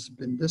pretty much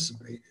been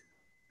dissipated.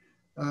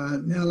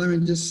 Now let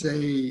me just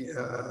say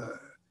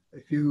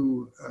a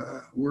few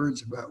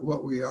words about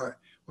what we are,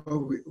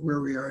 where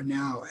we are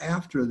now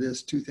after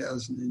this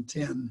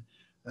 2010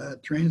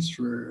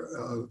 transfer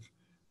of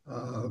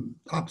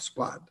top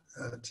spot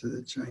to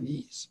the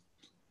Chinese.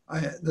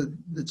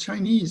 The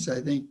Chinese,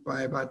 I think,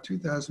 by about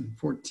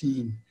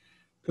 2014,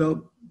 felt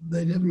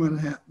they didn't want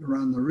to have to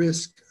run the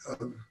risk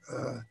of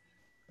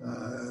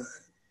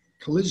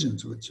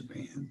collisions with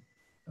Japan.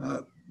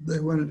 They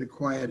wanted to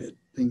quiet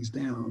things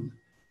down.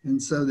 And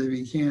so they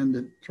began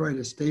to try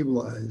to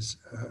stabilize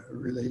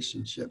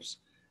relationships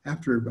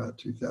after about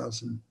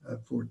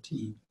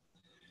 2014.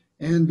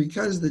 And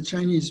because the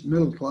Chinese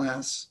middle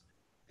class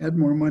had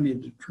more money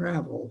to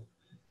travel,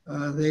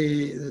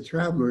 the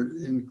traveler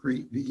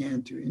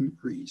began to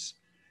increase.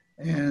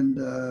 And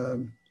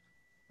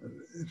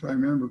if I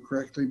remember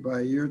correctly,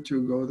 by a year or two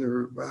ago, there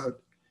were about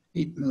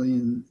 8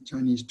 million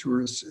Chinese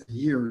tourists a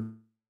year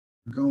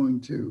going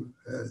to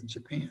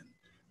Japan.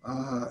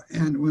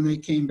 And when they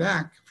came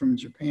back from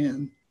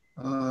Japan,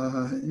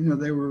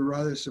 they were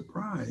rather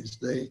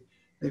surprised. They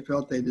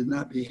felt they did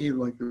not behave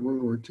like the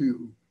World War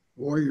II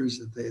warriors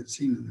that they had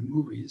seen in the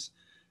movies.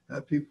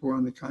 People were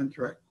on the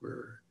contrary,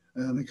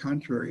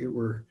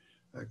 were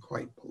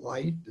quite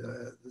polite.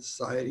 The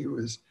society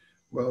was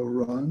well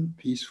run,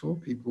 peaceful.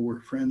 People were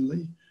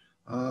friendly.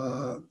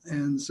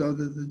 And so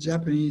the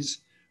Japanese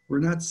were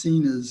not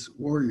seen as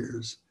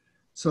warriors.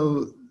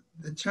 So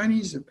the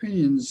Chinese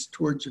opinions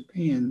toward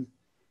Japan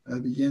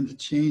began to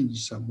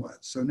change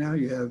somewhat. So now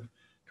you have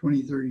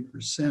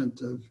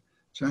 20–30% of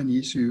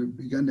Chinese who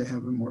begun to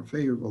have a more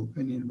favorable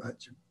opinion about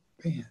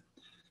Japan.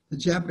 The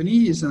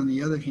Japanese, on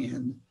the other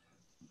hand,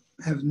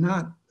 have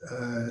not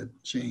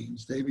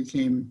changed. They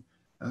became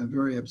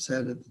very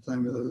upset at the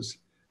time of those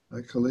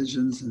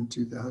collisions in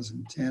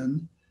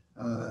 2010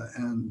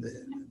 and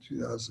in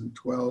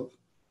 2012,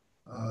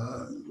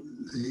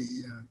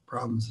 the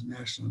problems of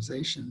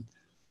nationalization.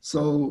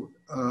 So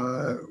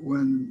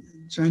when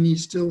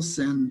Chinese still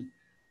send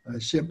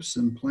ships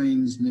and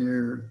planes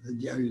near the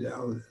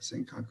Yauyao, the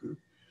Senkaku,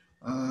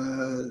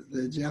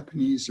 the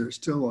Japanese are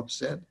still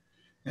upset.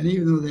 And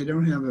even though they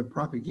don't have a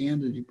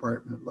propaganda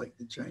department like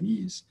the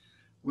Chinese,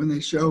 when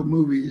they show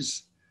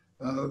movies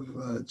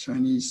of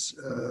Chinese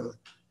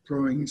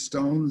throwing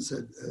stones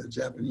at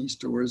Japanese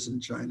stores in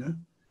China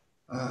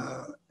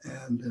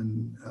and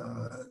in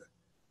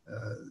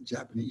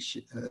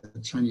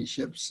Chinese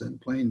ships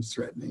and planes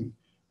threatening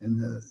in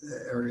the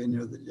area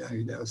near the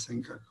Yauyao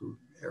Senkaku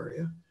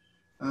area,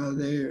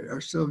 they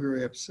are still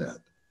very upset.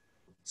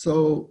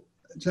 So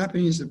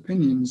Japanese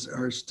opinions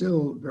are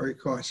still very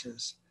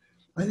cautious.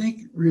 I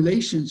think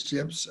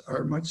relationships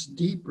are much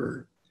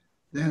deeper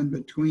than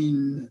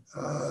between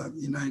the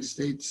United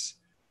States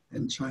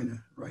and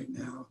China right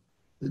now.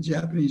 The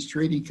Japanese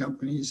trading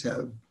companies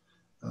have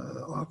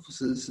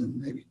offices in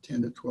maybe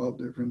 10 to 12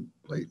 different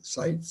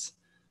sites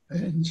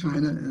in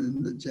China,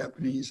 and the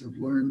Japanese have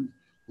learned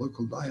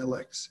local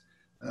dialects.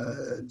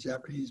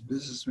 Japanese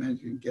businessmen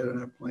can get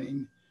on a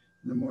plane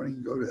in the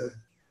morning, go to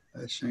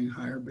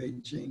Shanghai or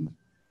Beijing,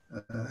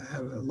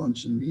 have a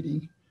luncheon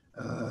meeting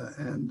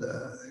and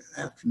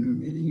afternoon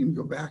meeting, and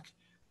go back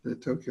to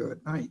Tokyo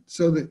at night.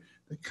 So the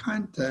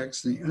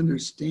context, the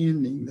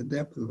understanding, the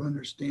depth of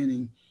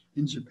understanding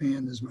in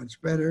Japan is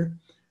much better.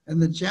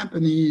 And the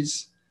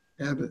Japanese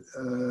have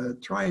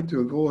tried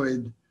to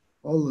avoid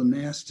all the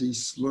nasty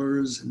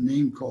slurs and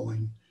name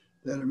calling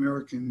that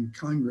American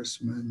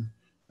congressmen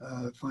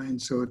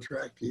find so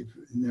attractive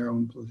in their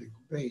own political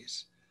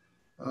base.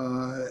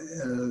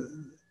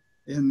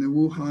 In the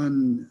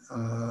Wuhan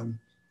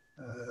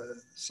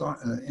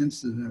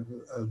incident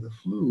of the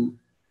flu,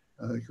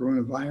 the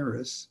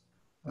coronavirus,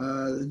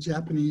 the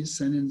Japanese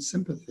sent in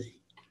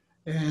sympathy.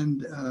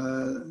 And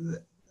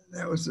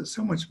that was a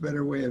so much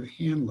better way of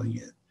handling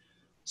it.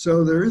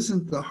 So there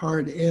isn't the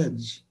hard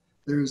edge.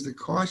 There's the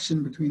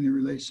caution between the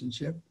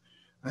relationship.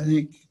 I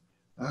think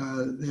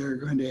they're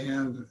going to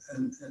have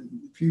a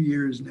few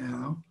years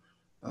now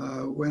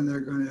when they're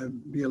going to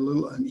be a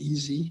little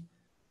uneasy.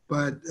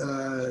 But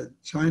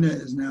China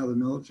is now the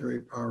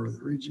military power of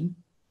the region.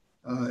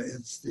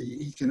 It's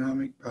the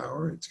economic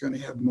power. It's going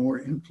to have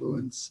more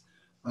influence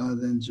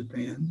than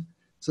Japan.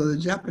 So the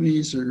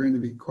Japanese are going to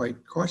be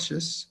quite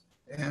cautious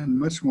and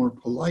much more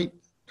polite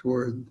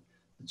toward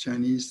the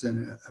Chinese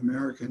than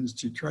Americans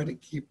to try to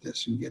keep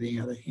this from getting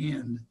out of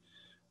hand.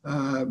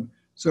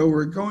 So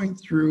we're going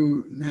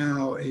through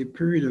now a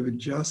period of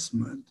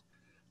adjustment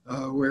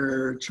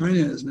where China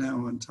is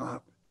now on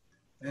top,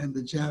 and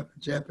the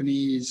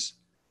Japanese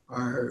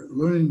are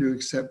learning to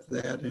accept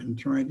that and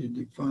trying to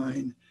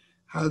define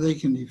how they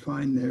can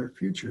define their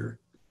future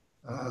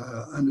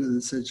under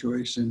the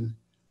situation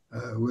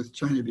with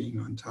China being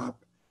on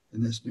top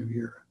in this new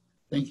era.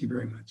 Thank you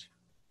very much.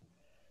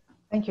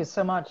 Thank you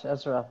so much,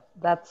 Ezra.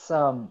 That's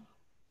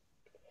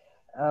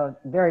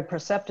very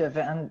perceptive,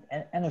 and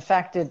in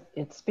fact,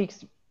 it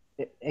speaks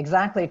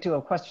exactly to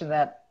a question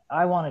that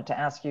I wanted to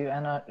ask you,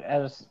 and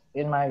as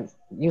in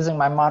using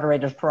my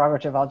moderator's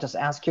prerogative, I'll just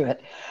ask you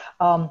it.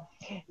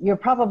 You're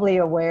probably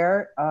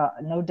aware,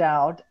 no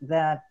doubt,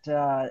 that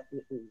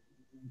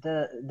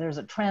there's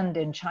a trend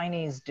in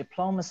Chinese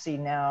diplomacy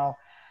now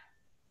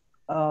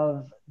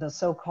of the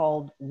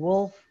so-called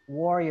wolf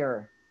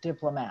warrior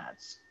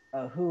diplomats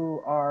who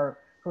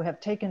have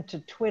taken to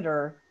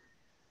Twitter,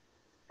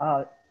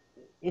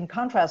 in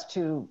contrast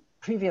to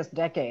previous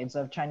decades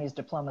of Chinese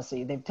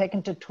diplomacy. They've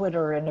taken to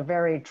Twitter in a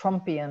very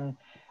Trumpian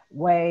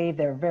way.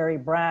 They're very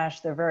brash.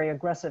 They're very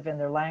aggressive in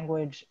their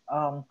language,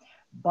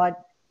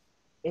 but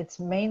it's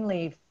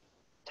mainly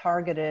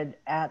targeted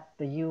at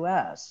the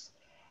U.S.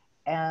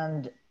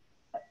 And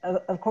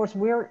of course,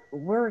 we're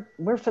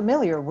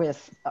familiar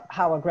with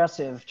how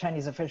aggressive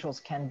Chinese officials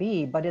can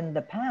be, but in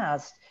the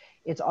past,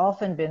 it's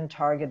often been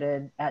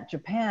targeted at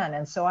Japan.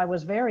 And so I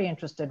was very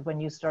interested when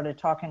you started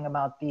talking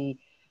about the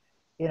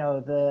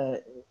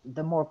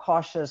more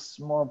cautious,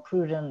 more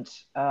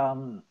prudent,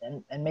 and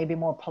maybe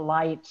more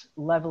polite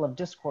level of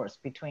discourse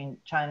between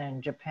China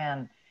and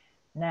Japan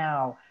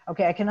now.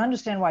 Okay, I can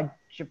understand why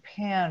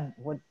Japan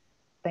would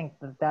think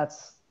that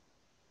that's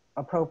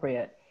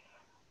appropriate.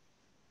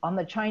 On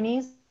the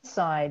Chinese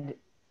side,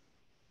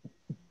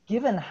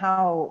 given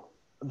how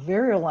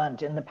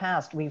virulent in the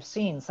past we've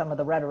seen some of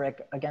the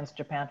rhetoric against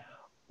Japan,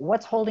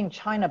 what's holding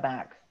China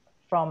back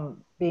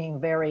from being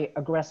very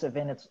aggressive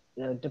in its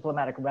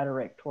diplomatic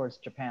rhetoric towards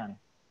Japan?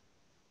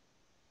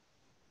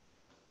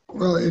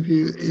 Well,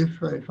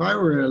 if I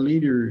were a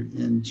leader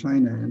in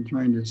China and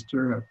trying to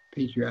stir up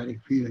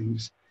patriotic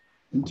feelings,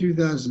 in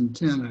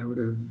 2010 I would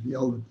have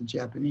yelled at the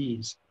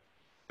Japanese.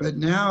 But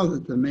now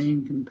that the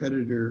main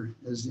competitor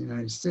is the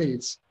United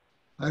States,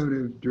 I would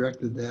have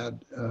directed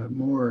that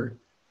more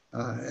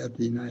at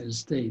the United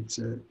States.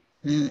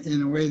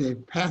 In a way,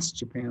 they've passed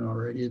Japan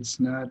already. It's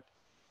not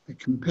a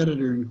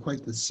competitor in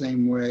quite the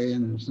same way,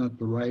 and it's not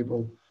the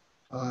rival.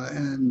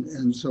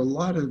 And so a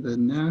lot of the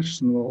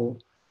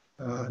nationalist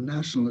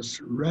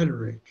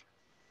rhetoric,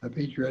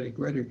 patriotic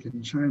rhetoric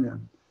in China,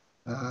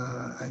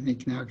 I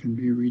think now can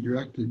be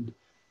redirected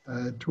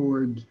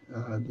toward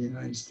the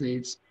United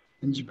States,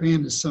 and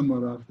Japan is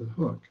somewhat off the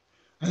hook.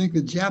 I think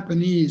the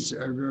Japanese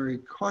are very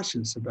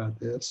cautious about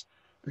this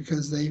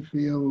because they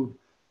feel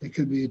it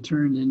could be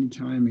turned any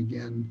time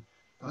again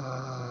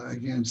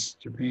against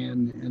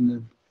Japan, and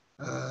that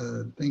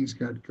things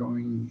got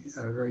going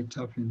very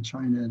tough in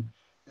China,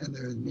 and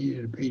there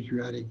needed a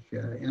patriotic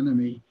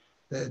enemy,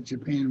 that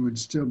Japan would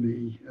still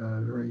be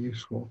very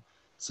useful.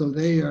 So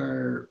they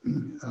are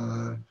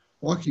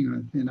walking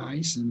on thin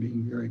ice and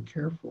being very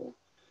careful.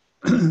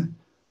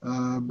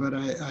 But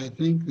I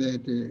think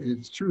that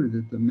it's true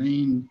that the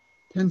main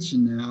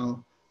tension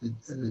now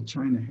that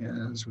China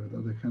has with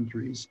other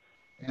countries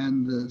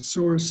and the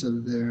source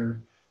of their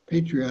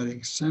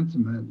patriotic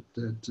sentiment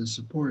to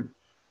support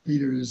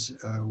leaders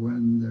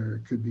when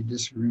there could be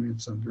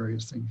disagreements on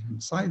various things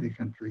inside the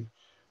country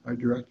are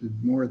directed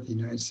more at the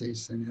United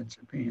States than at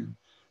Japan.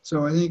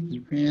 So I think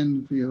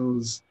Japan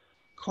feels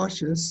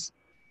cautious,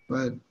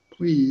 but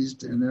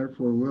pleased and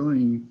therefore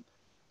willing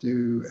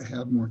to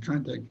have more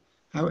contact.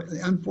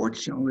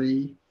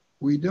 Unfortunately,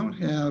 we don't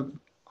have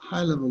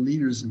high-level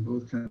leaders in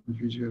both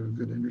countries who have a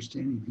good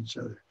understanding of each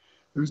other.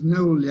 There's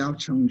no Liao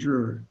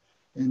Chengzhi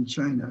in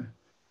China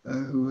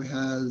who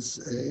has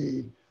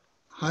a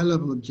high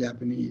level of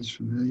Japanese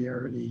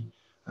familiarity,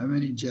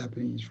 many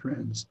Japanese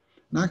friends.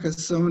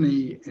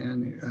 Nakasone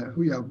and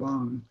Hu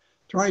Yaobang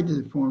tried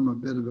to form a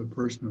bit of a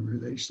personal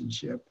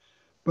relationship,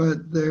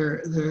 but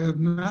there have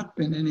not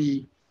been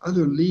any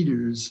other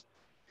leaders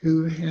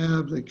who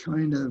have the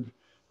kind of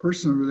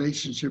personal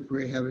relationship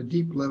where you have a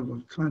deep level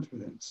of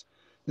confidence.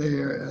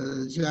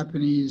 The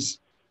Japanese,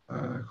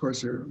 of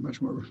course, are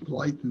much more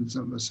polite than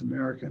some of us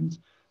Americans.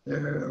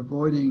 They're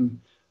avoiding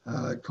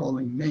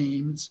calling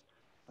names.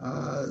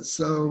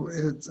 So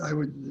I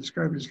would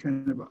describe it as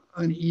kind of an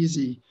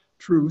uneasy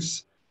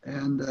truce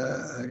and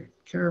a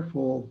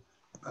careful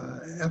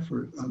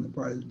effort on the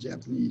part of the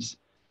Japanese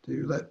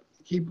to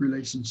keep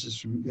relationships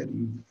from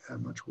getting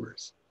much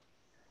worse.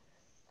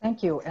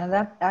 Thank you. And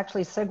that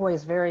actually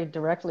segues very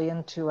directly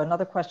into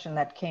another question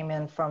that came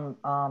in from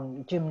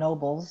Jim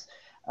Nobles,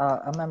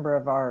 a member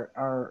of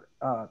our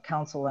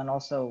council and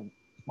also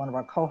one of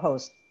our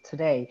co-hosts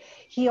today.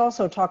 He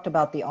also talked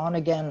about the on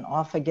again,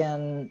 off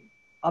again,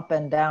 up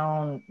and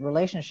down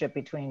relationship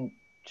between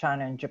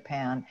China and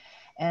Japan,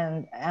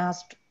 and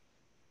asked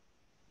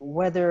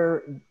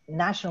whether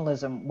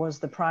nationalism was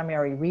the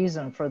primary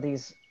reason for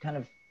these kind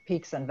of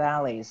peaks and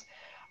valleys.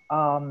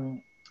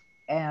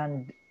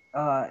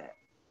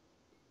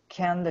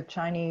 Can the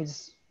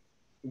Chinese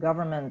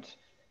government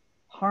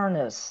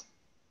harness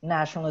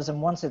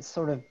nationalism once it's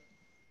sort of,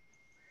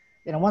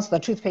 once the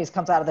toothpaste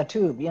comes out of the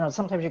tube,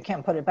 sometimes you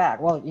can't put it back.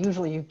 Well,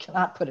 usually you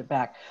cannot put it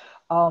back.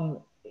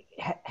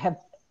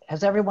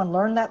 Has everyone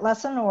learned that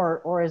lesson,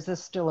 or is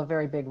this still a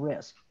very big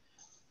risk?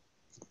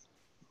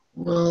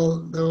 Well,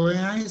 the way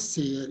I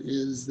see it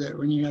is that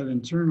when you have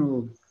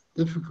internal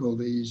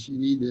difficulties, you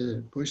need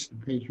to push the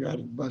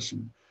patriotic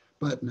button.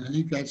 I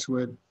think that's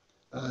what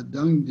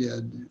Deng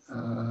did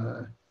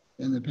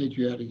in the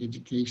patriotic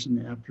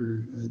education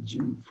after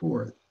June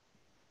 4th.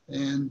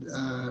 And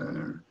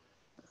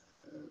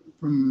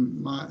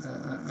from my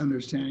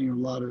understanding of a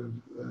lot of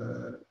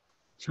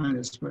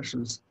China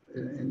specialists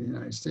in the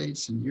United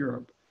States and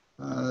Europe,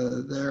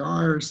 there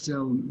are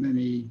still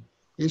many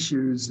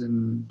issues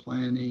in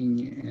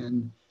planning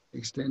and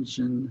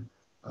extension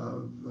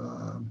of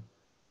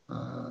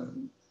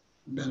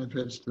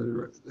benefits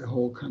to the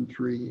whole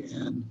country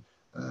and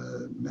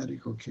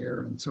medical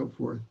care and so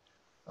forth,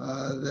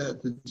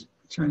 that the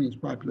Chinese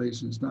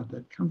population is not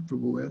that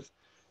comfortable with.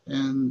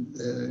 And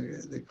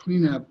the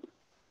cleanup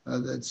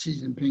that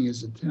Xi Jinping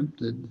has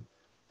attempted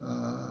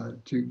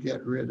to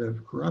get rid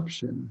of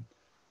corruption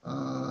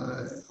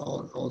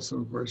also,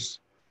 of course,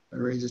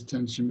 raises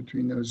tension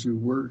between those who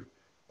were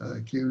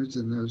accused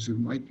and those who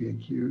might be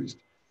accused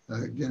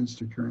against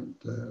the current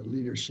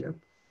leadership.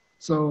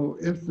 So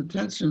if the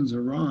tensions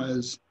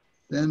arise,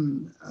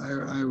 then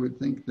I would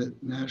think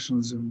that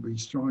nationalism would be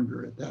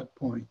stronger at that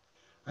point.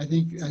 I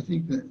think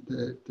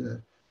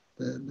that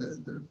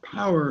the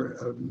power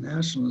of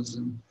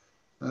nationalism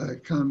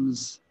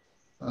comes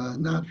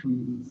not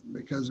from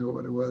because of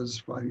what it was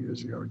 5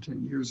 years ago or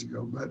 10 years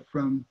ago, but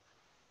from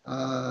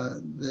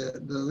the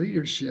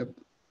leadership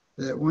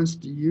that wants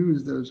to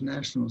use those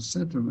national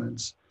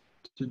sentiments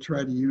to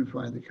try to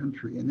unify the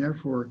country. And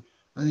therefore,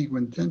 I think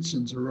when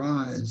tensions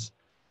arise,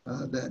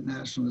 that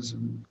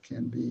nationalism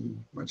can be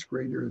much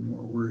greater and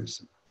more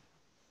worrisome.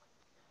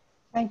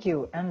 Thank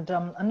you. And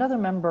another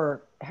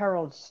member,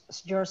 Harold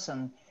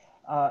Stjerson,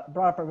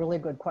 brought up a really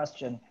good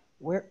question.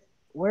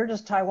 Where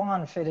does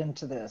Taiwan fit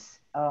into this?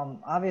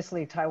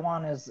 Obviously,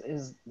 Taiwan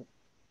is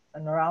a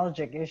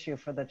neuralgic issue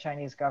for the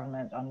Chinese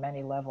government on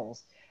many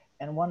levels.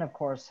 And one, of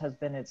course, has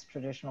been its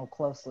traditional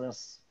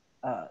closeness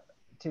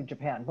to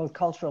Japan, both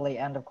culturally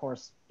and, of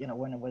course,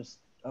 when there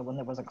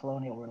was a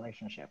colonial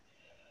relationship.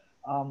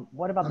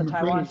 What about the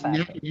Taiwan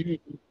factor?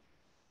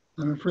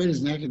 I'm afraid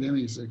as an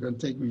academic, it's going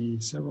to take me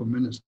several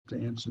minutes to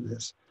answer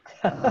this.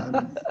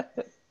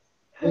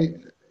 In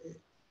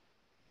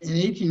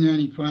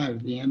 1895,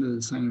 at the end of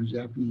the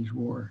Sino-Japanese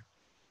War,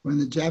 when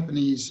the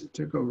Japanese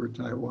took over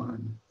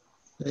Taiwan,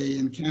 they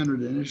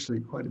encountered initially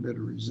quite a bit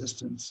of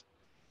resistance.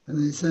 And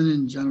they sent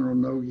in General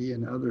Nogi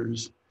and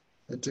others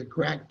to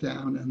crack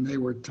down, and they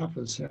were tough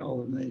as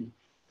hell, and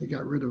they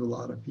got rid of a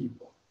lot of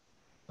people.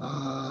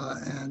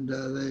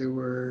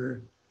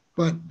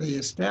 But they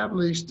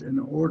established an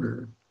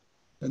order,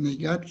 and they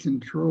got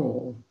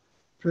control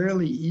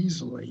fairly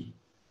easily,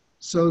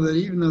 so that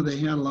even though they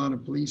had a lot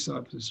of police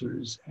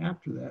officers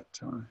after that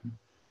time,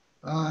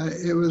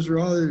 it was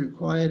rather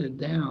quieted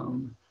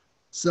down.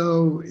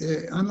 So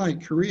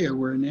unlike Korea,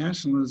 where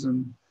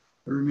nationalism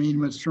remained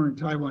much stronger.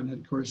 Taiwan,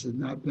 of course, had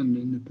not been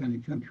an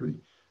independent country.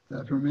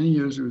 For many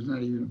years, it was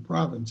not even a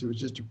province. It was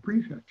just a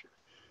prefecture.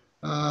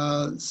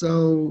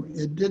 So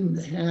it didn't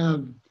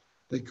have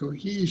the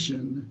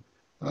cohesion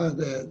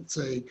that,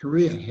 say,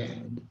 Korea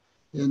had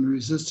in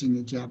resisting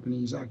the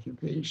Japanese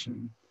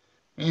occupation.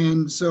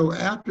 And so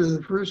after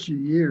the first few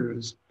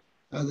years,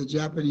 the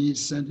Japanese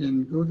sent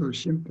in Goto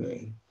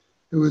Shimpei,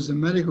 who was a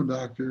medical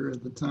doctor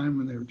at the time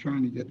when they were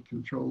trying to get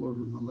control over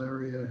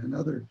malaria and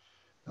other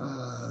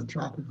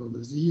tropical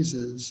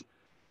diseases.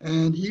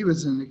 And he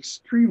was an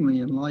extremely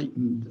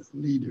enlightened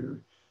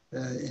leader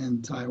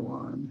in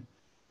Taiwan.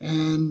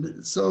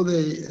 And so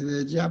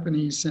the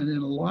Japanese sent in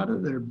a lot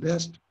of their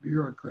best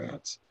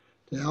bureaucrats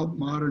to help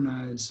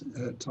modernize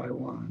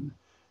Taiwan.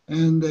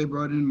 And they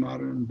brought in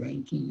modern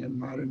banking and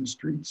modern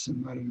streets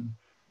and modern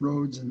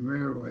roads and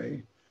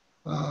railway.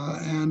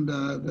 And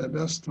the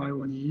best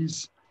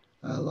Taiwanese,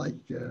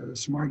 the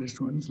smartest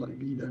ones like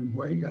Li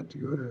Denghui, got to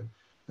go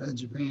to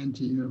Japan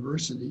to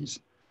universities.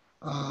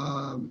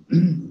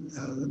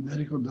 The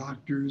medical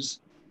doctors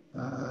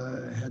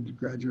had to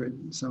graduate,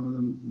 some of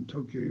them from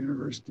Tokyo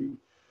University.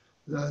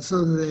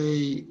 So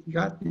they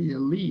got the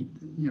elite,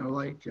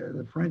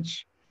 the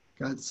French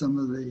got some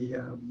of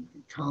the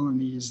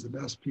colonies, the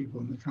best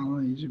people in the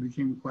colonies who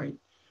became quite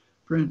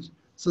French.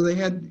 So they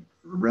had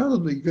a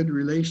relatively good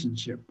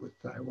relationship with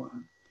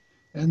Taiwan.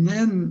 And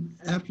then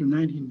after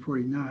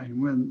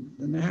 1949, when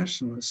the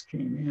nationalists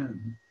came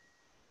in,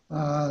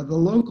 the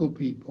local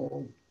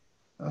people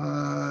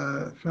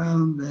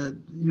found that,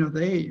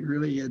 they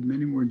really had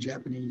many more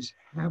Japanese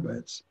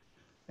habits,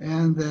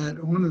 and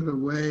that one of the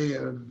way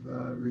of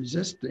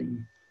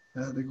resisting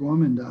the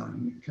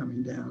Kuomintang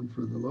coming down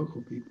for the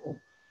local people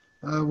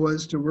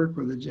was to work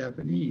with the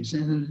Japanese.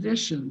 And in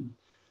addition,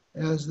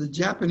 as the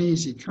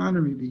Japanese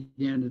economy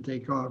began to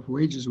take off,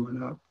 wages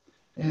went up,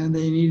 and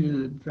they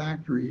needed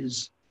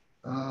factories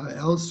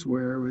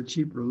elsewhere with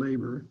cheaper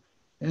labor.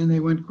 And they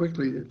went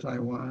quickly to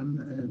Taiwan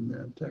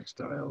and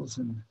textiles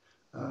and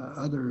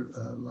other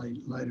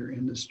lighter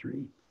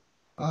industry.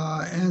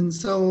 And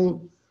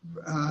so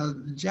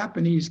the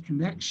Japanese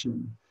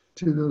connection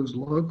to those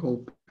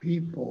local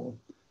people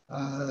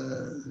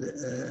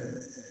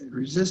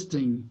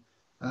resisting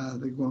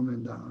the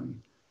Kuomintang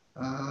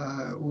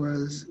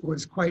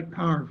was quite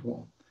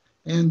powerful.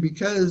 And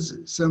because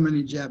so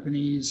many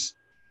Japanese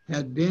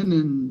had been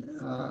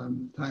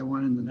in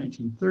Taiwan in the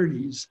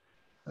 1930s,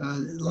 a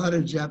lot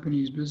of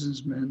Japanese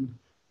businessmen,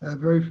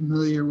 very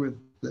familiar with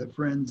the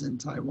friends in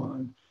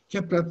Taiwan,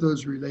 kept up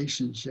those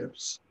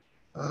relationships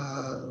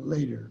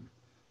later.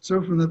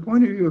 So from the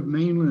point of view of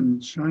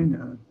mainland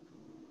China,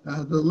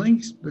 the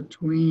links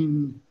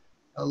between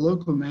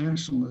local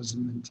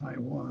nationalism in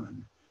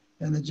Taiwan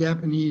and the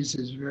Japanese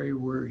is very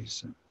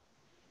worrisome.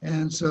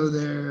 And so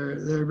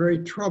they're very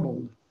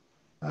troubled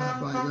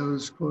by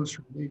those close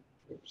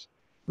relationships,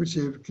 which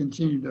have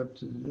continued up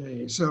to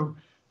today. So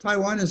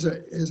Taiwan is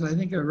I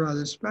think, a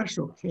rather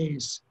special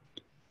case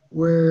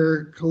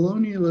where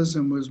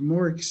colonialism was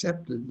more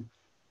accepted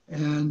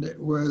and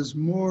was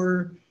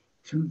more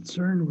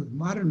concerned with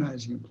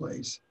modernizing a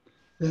place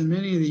than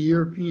many of the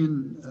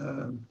European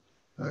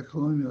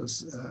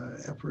colonialist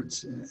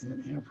efforts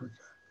in Africa.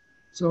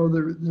 So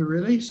the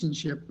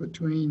relationship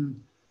between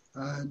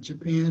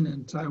Japan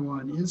and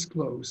Taiwan is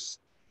close.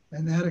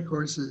 And that, of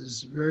course,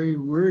 is very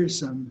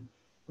worrisome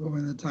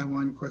when the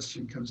Taiwan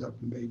question comes up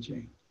in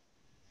Beijing.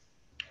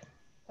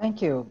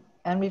 Thank you.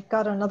 And we've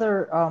got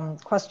another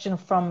question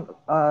from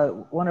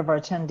one of our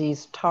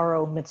attendees,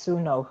 Taro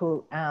Mitsuno,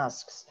 who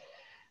asks,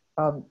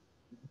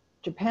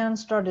 Japan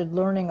started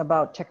learning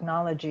about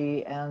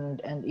technology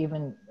and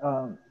even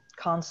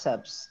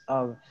concepts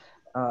of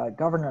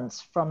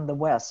governance from the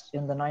West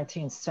in the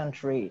 19th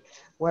century,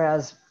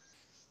 whereas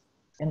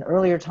in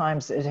earlier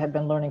times it had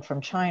been learning from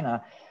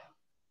China.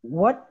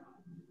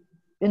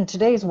 In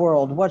today's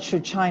world, what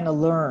should China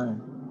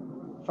learn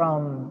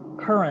from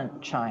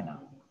current China?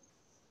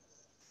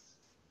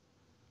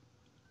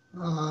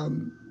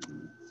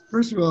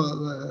 First of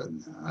all,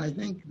 I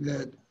think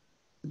that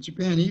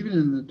Japan, even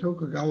in the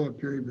Tokugawa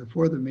period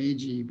before the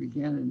Meiji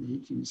began in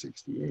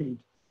 1868,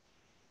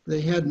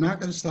 they had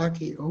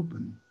Nagasaki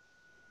open,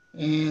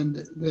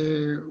 and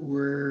they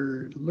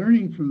were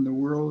learning from the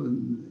world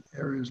in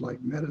areas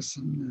like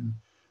medicine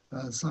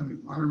and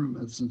some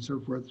armaments and so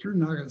forth through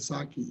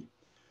Nagasaki.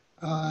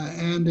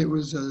 And it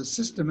was a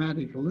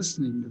systematic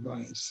listening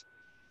device,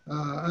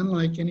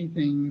 unlike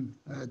anything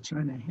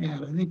China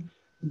had. I think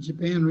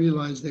Japan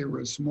realized they were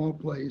a small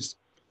place,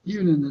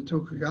 even in the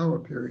Tokugawa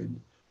period.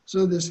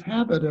 So this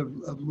habit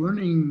of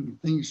learning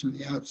things from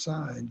the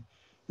outside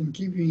and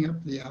keeping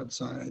up the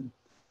outside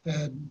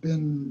had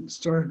been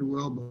started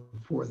well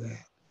before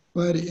that.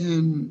 But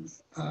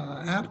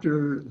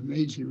after the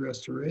Meiji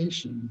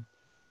Restoration,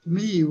 to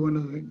me, one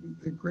of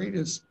the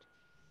greatest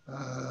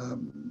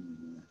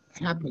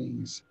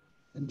happenings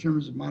in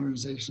terms of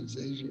modernization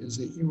in Asia is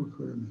the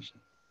Iwakura mission.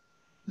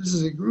 This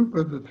is a group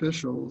of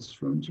officials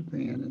from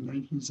Japan in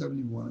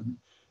 1971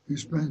 who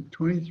spent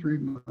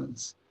 21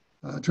 months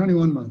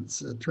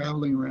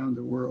traveling around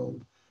the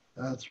world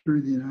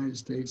through the United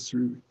States,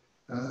 through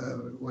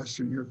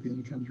Western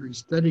European countries,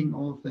 studying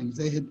all things.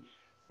 They had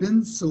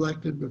been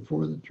selected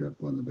before the trip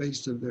on the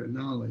basis of their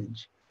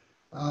knowledge.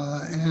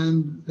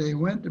 And they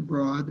went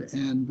abroad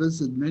and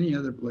visited many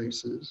other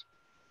places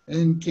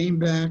and came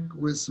back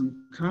with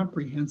some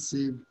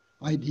comprehensive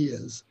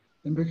ideas.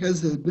 And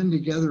because they had been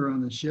together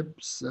on the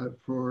ships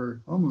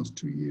for almost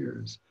 2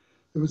 years,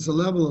 there was a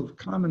level of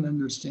common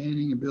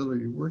understanding,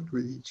 ability to work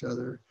with each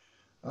other,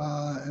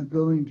 and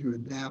ability to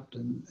adapt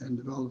and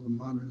develop a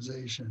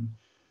modernization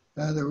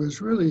that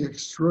was really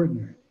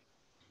extraordinary.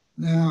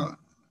 Now,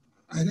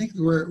 I think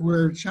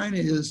where China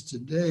is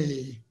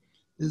today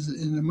is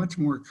in a much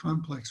more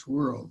complex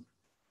world.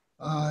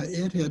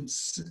 It had,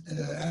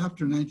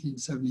 after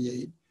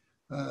 1978,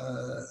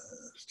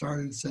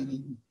 started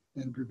sending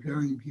and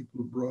preparing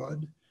people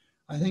abroad.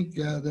 I think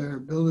their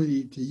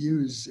ability to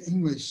use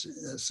English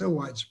is so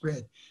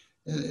widespread.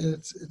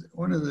 It's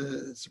one of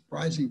the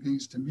surprising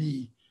things to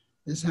me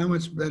is how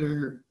much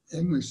better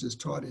English is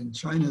taught in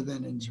China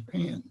than in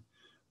Japan.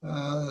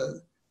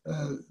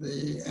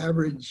 The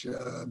average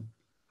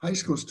high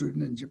school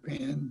student in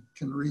Japan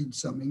can read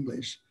some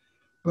English,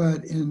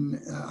 but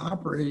in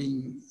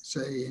operating,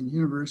 say, in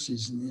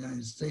universities in the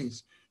United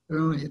States, there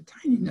are only a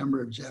tiny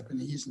number of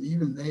Japanese, and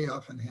even they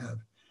often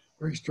have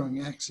very strong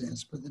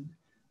accents. But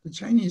the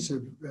Chinese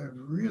have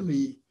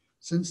really,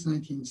 since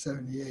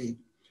 1978,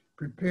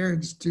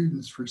 prepared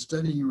students for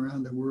studying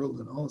around the world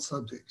in all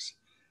subjects.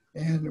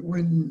 And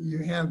when you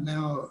have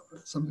now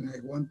something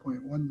like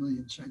 1.1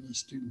 million Chinese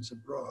students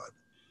abroad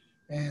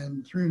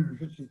and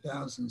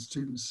 350,000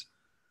 students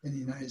in the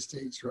United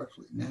States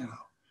roughly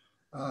now,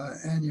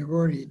 and you've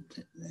already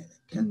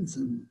tens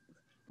and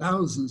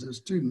thousands of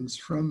students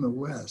from the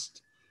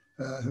West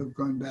who've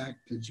gone back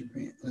to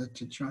Japan,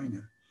 to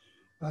China.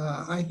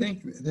 I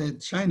think that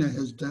China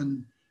has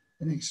done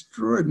an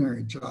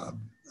extraordinary job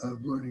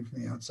of learning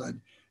from the outside.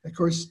 Of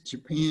course,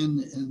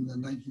 Japan in the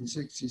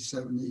 1960s,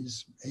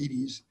 70s,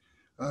 80s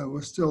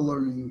was still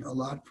learning a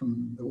lot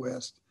from the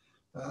West.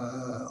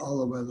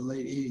 Although by the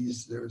late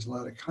 80s, there was a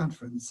lot of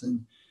confidence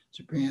in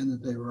Japan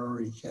that they were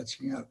already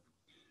catching up.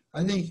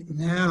 I think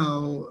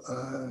now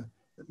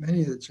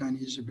many of the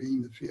Chinese are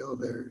beginning to feel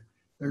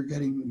they're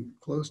getting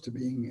close to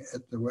being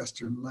at the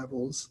Western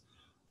levels.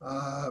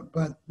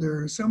 But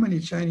there are so many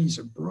Chinese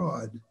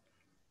abroad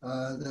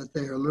that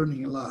they are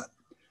learning a lot.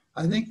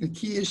 I think the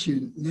key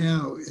issue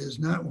now is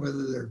not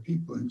whether there are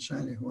people in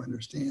China who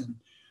understand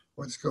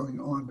what's going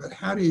on, but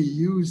how do you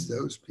use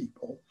those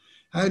people?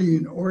 How do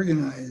you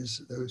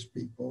organize those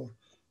people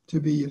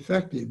to be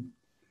effective?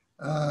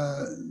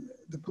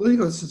 The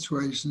political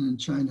situation in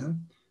China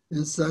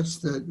is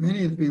such that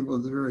many of the people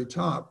at the very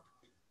top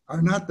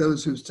are not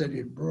those who've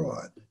studied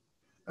abroad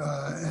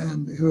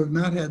and who have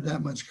not had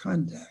that much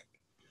contact.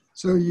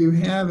 So you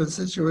have a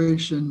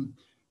situation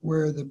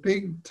where the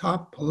big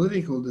top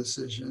political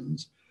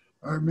decisions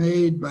are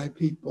made by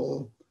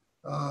people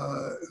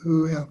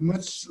who have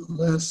much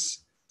less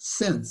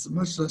sense,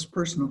 much less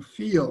personal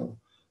feel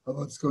of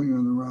what's going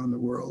on around the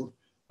world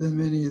than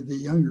many of the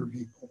younger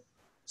people.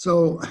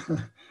 So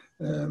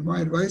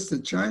my advice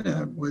to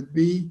China would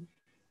be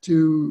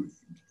to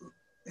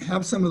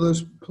have some of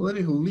those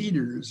political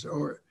leaders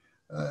or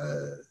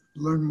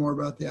learn more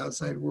about the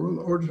outside world,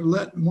 or to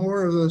let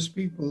more of those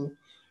people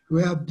who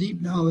have deep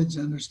knowledge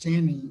and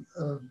understanding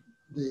of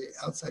the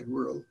outside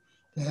world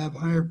to have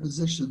higher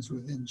positions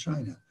within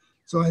China.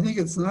 So I think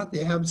it's not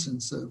the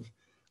absence of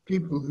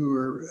people who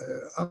are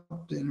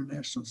up to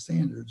international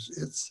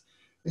standards.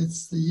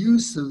 It's the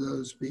use of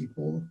those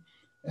people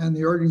and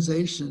the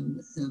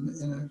organization in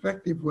an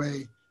effective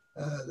way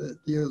that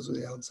deals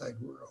with the outside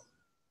world.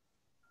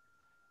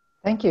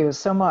 Thank you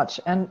so much.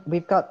 And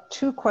we've got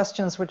two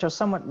questions which are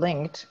somewhat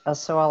linked,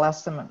 so I'll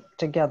ask them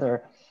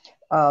together.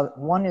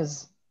 One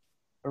is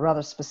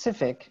rather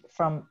specific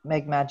from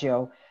Meg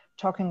Maggio,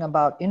 talking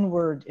about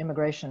inward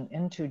immigration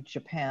into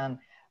Japan,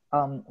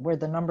 where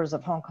the numbers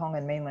of Hong Kong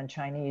and mainland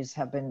Chinese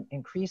have been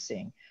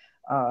increasing.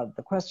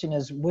 The question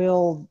is,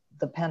 will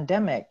the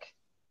pandemic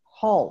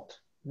halt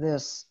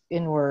this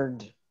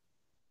inward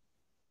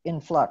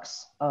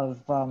influx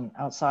of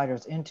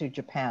outsiders into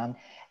Japan?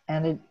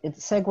 And it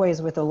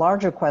segues with a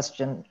larger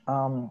question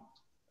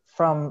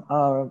from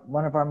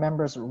one of our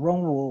members,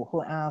 Rongwu,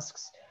 who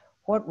asks,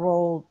 what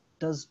role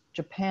does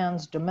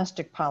Japan's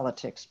domestic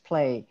politics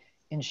play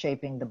in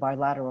shaping the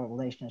bilateral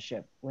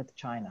relationship with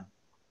China?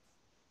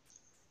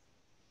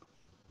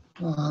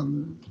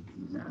 I'm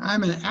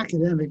an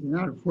academic,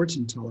 not a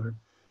fortune teller,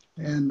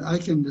 and I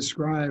can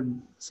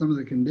describe some of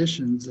the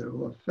conditions that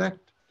will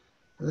affect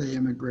the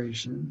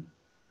immigration,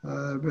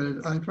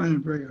 but I find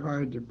it very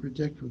hard to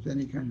predict with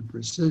any kind of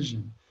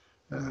precision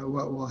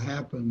what will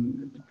happen.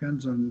 It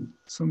depends on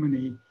so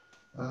many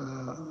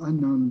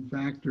unknown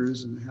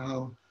factors and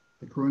how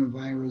the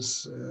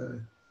coronavirus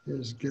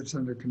gets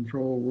under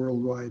control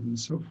worldwide and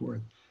so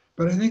forth.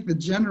 But I think the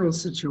general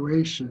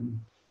situation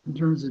in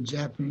terms of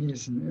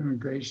Japanese and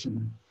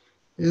immigration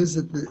is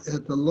that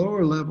at the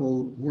lower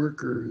level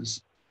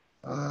workers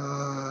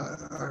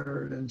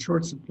are in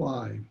short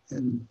supply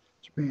in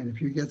Japan.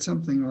 If you get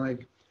something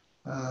like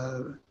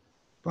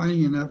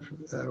finding enough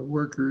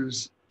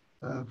workers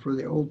for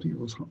the old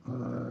people's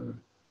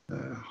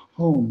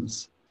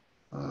homes,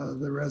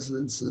 the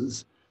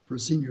residences for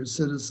senior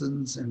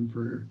citizens and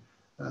for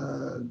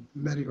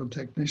medical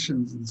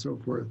technicians and so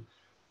forth.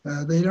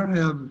 They don't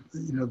have,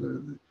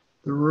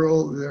 the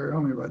rural, there are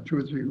only about 2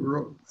 or 3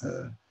 rural,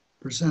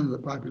 percent of the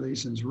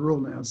population is rural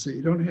now, so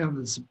you don't have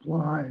the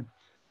supply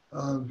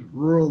of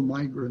rural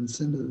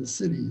migrants into the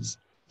cities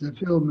to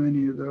fill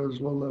many of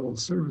those low-level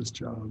service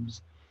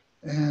jobs.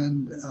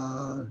 And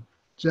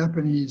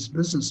Japanese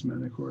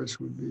businessmen, of course,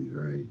 would be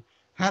very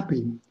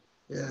happy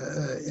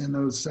in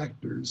those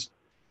sectors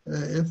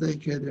if they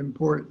could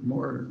import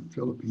more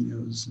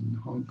Filipinos and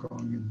Hong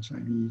Kong and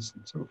Chinese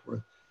and so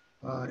forth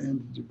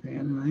into Japan.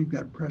 And I think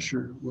that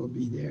pressure will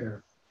be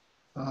there.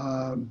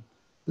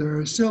 There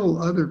are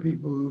still other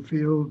people who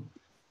feel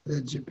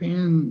that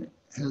Japan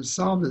has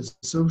solved its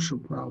social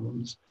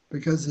problems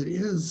because it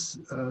is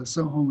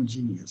so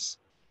homogeneous.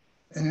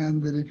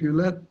 And that if you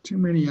let too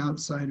many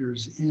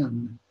outsiders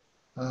in,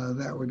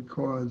 that would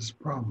cause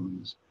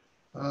problems.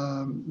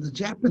 The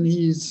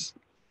Japanese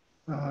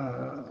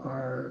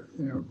are,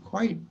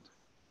 quite,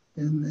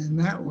 in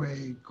that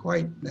way,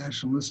 quite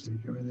nationalistic.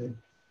 I mean,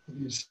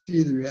 if you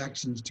see the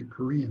reactions to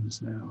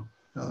Koreans now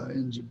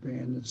in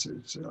Japan,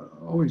 it's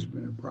always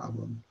been a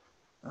problem.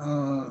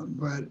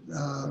 But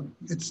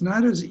it's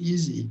not as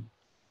easy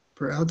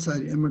for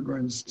outside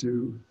immigrants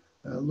to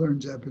learn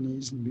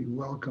Japanese and be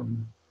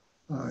welcome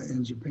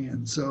in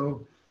Japan.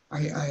 So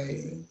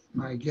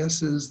my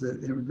guess is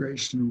that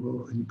immigration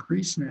will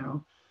increase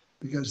now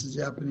because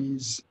the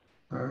Japanese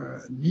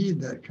need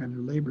that kind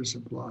of labor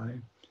supply,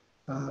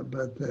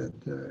 but that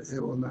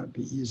it will not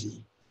be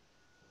easy.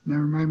 Now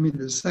remind me,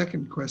 the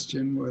second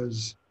question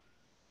was?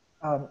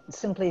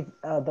 Simply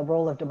the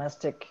role of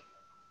domestic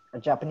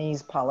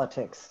Japanese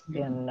politics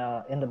in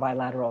the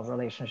bilateral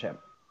relationship.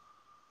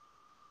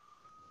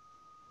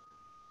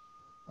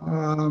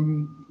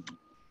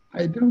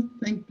 I don't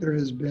think there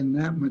has been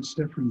that much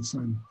difference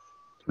on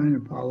China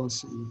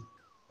policy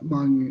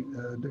among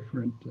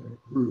different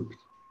groups.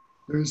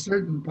 There are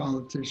certain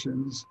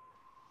politicians,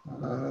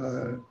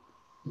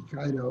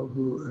 Nikaido,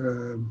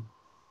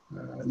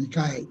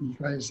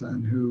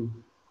 Nikai-san, who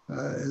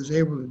is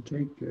able to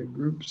take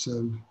groups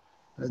of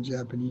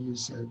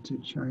Japanese to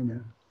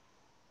China.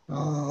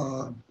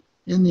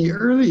 In the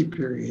early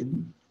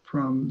period,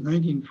 from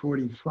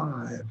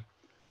 1945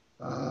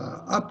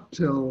 up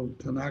till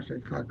Tanaka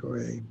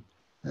Kakoe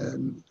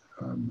and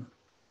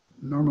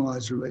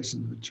normalized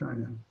relations with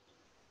China,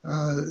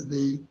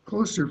 the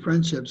closer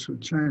friendships with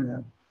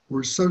China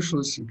were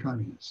socialists and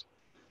communists.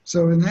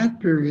 So in that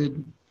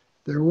period,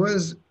 there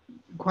was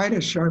quite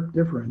a sharp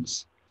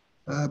difference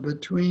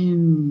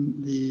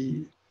between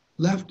the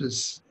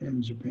leftists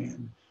in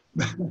Japan.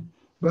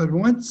 But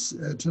once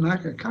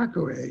Tanaka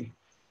Kakoe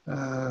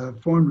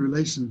formed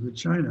relations with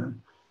China,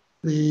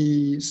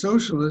 the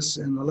socialists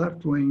and the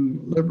left-wing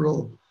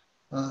liberal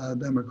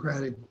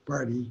Democratic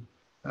Party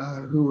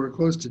who were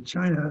close to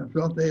China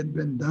felt they had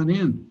been done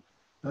in.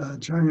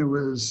 China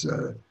was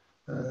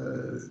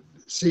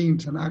seeing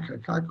Tanaka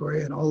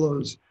Kakoe and all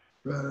those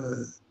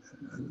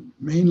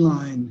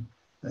mainline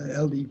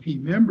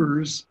LDP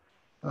members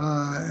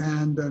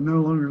and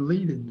no longer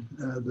needed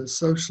the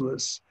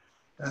socialists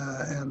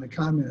and the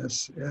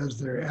communists as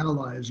their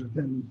allies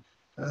within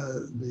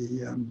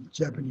the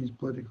Japanese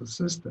political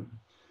system.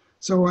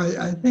 So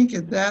I think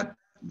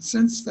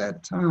since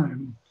that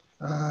time,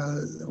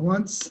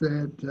 once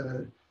that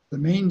the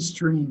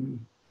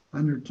mainstream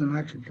under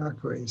Tanaka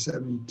Kakoe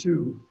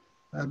 72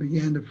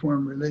 began to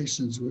form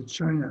relations with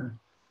China,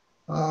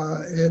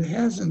 it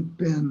hasn't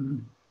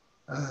been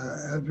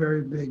a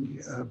very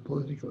big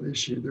political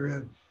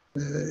issue.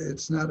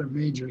 It's not a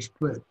major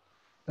split.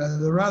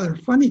 The rather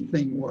funny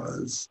thing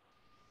was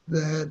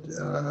that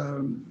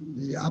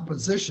the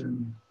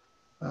opposition,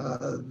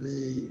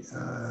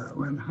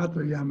 when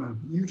Hatoyama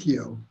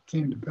Yukio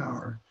came to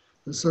power,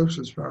 the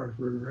socialist power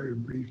for a very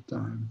brief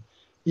time,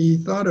 he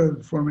thought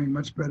of forming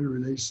much better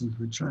relations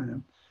with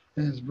China.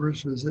 And his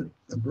first visit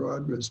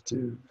abroad was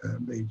to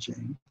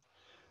Beijing.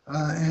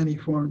 And he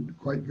formed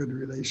quite good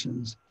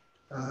relations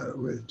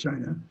with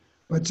China.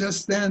 But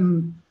just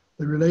then,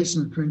 the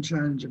relations between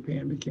China and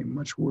Japan became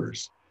much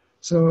worse.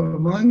 So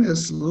among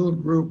this little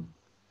group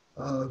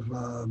of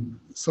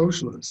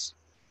socialists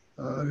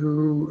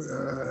who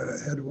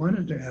had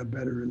wanted to have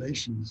better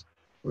relations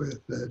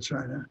with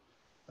China,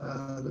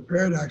 the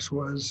paradox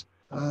was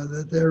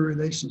that their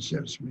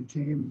relationships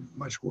became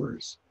much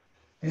worse.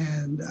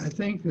 And I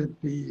think that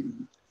the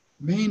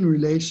main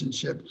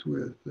relationships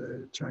with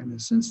China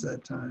since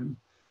that time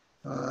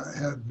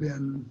have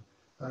been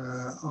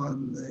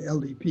on the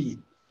LDP.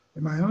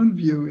 And my own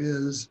view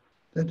is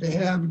that to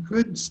have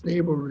good,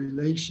 stable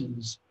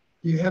relations,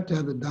 you have to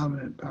have the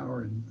dominant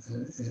power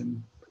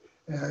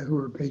who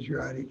are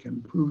patriotic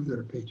and prove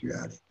they're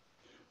patriotic.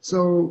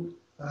 So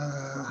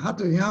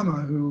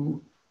Hatoyama,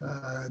 who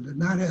did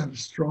not have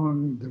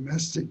strong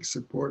domestic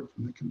support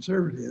from the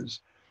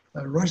conservatives,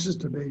 rushes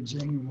to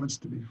Beijing and wants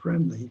to be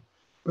friendly,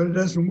 but it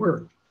doesn't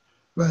work.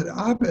 But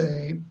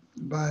Abe,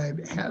 by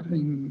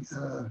having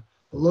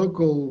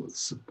local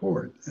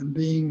support and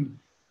being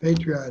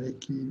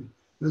patriotic, he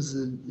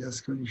visited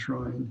Yasukuni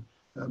Shrine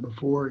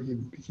before he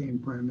became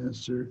prime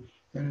minister,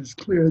 and it's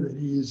clear that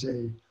he is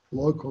a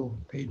local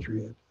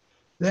patriot.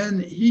 Then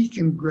he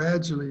can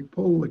gradually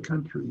pull the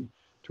country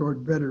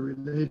toward better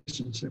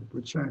relationship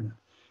with China.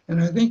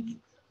 And I think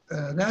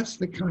that's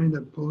the kind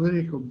of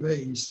political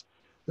base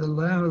that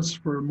allows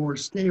for a more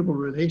stable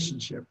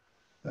relationship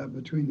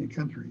between the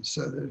countries.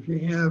 So that if you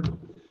have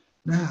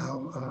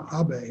now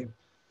Abe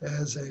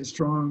as a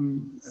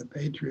strong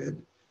patriot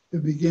who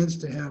begins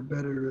to have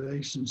better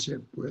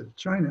relationship with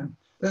China,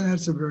 then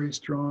that's a very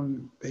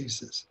strong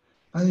basis.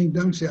 I think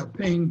Deng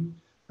Xiaoping,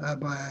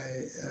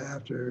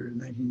 after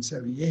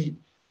 1978,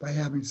 by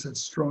having such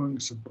strong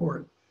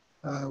support,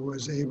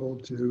 was able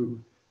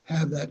to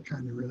have that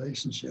kind of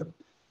relationship.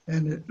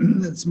 And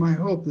it's my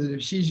hope that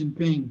if Xi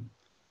Jinping,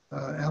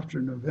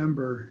 after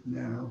November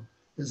now,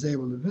 is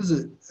able to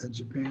visit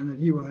Japan, that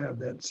he will have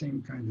that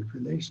same kind of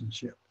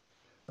relationship.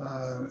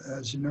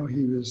 As you know,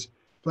 he was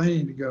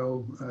planning to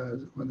go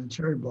when the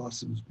cherry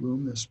blossoms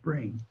bloom this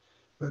spring,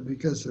 but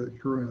because of the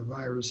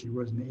coronavirus, he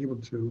wasn't able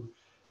to.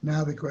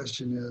 Now the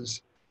question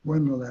is,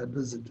 when will that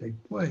visit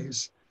take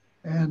place?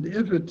 And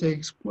if it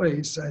takes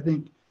place, I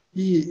think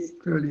he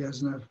clearly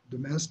has enough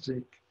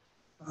domestic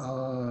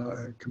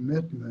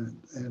commitment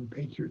and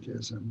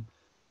patriotism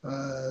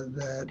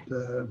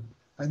that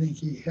I think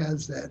he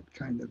has that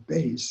kind of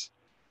base,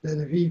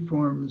 that if he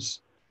forms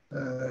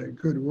a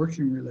good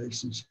working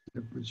relationship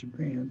with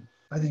Japan,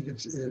 I think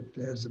it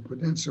has the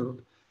potential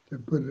to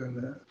put it on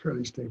a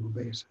fairly stable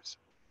basis.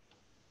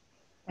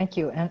 Thank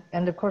you.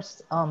 And of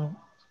course,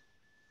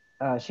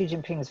 Xi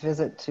Jinping's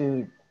visit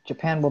to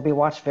Japan will be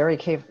watched very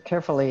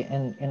carefully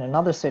in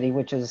another city,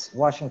 which is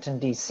Washington,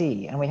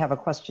 D.C. And we have a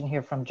question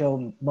here from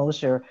Joe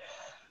Mosher,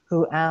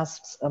 who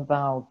asks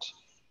about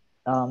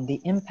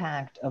the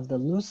impact of the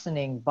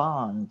loosening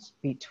bonds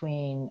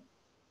between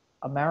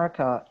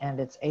America and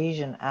its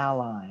Asian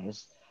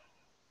allies.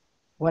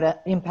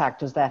 What impact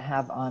does that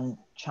have on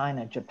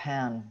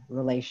China-Japan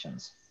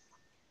relations?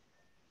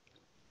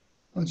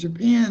 Well,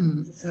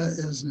 Japan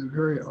is in a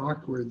very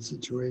awkward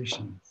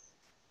situation.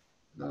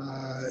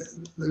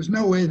 There's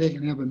no way they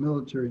can have a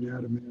military now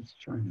to match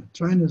China.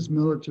 China's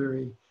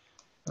military,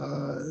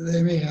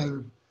 they may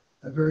have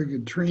a very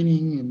good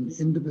training and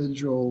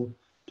individual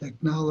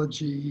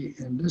technology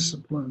and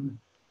discipline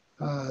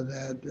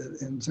that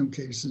in some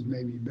cases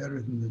may be better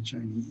than the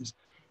Chinese.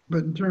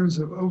 But in terms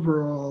of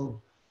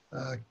overall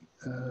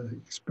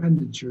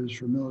expenditures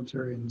for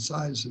military and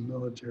size of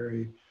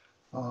military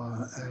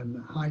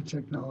and high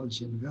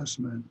technology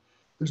investment,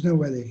 there's no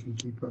way they can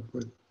keep up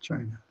with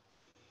China.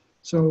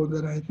 So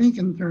that I think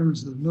in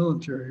terms of the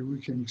military, we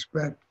can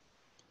expect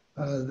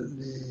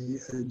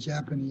the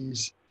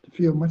Japanese to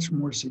feel much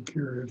more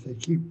secure if they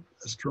keep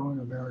a strong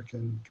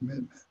American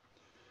commitment.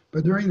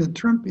 But during the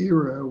Trump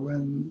era,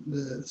 when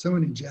so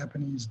many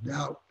Japanese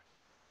doubt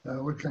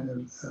what kind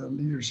of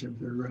leadership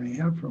they're going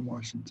to have from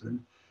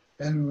Washington,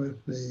 and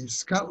with the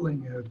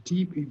scuttling of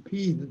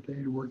TPP that they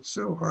had worked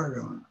so hard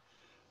on,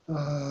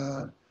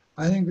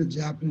 I think the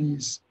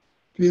Japanese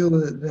feel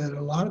that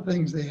a lot of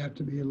things they have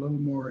to be a little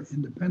more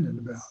independent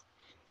about.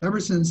 Ever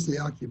since the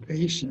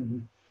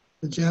occupation,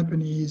 the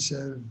Japanese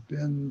have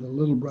been the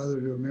little brother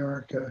to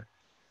America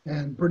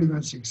and pretty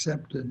much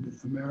accepted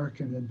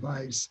American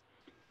advice.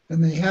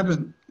 And they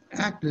haven't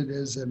acted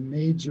as a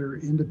major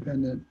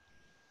independent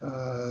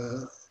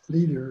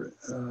leader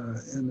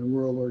in the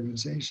world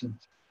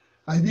organizations.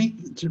 I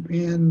think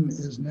Japan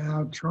is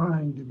now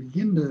trying to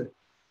begin to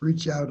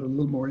reach out a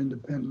little more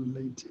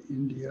independently to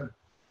India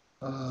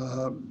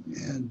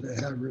and to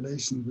have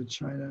relations with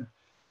China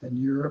and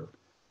Europe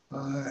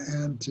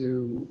and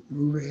to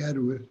move ahead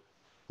with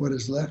what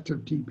is left of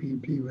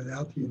TPP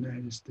without the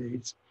United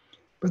States.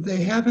 But they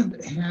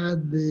haven't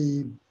had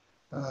the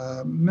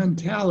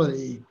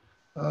mentality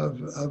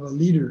of a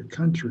leader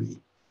country.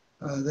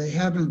 They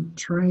haven't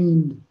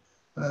trained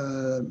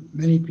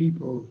many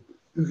people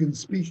who can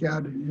speak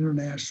out in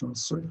international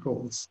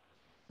circles.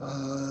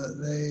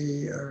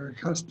 They are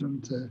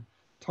accustomed to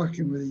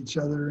talking with each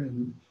other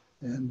and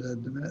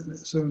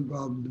so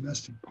involved in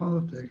domestic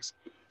politics.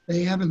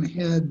 They haven't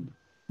had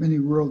many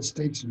world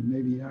statesmen.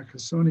 Maybe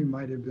Nakasone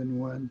might have been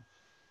one,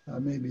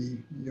 maybe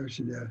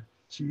Yoshida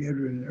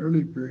Shigeru in an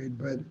early period,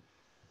 but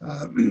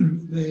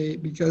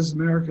because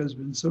America has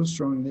been so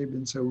strong, they've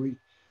been so weak,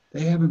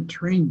 they haven't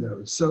trained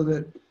those. So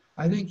that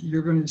I think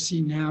you're going to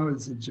see now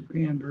is that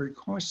Japan very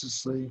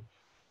cautiously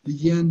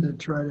begin to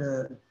try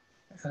to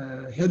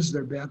hedge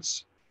their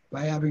bets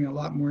by having a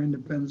lot more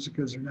independence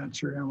because they're not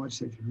sure how much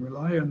they can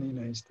rely on the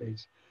United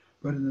States.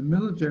 But in the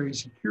military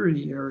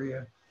security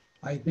area,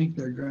 I think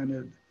they're going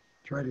to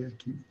try to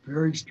keep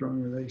very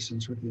strong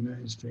relations with the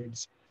United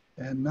States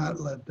and not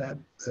let that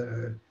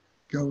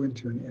go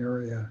into an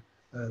area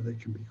that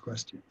can be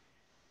questioned.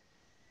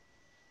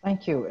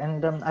 Thank you.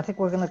 And I think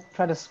we're going to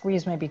try to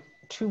squeeze maybe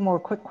two more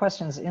quick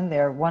questions in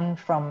there. One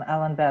from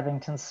Alan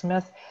Babington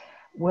Smith.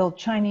 Will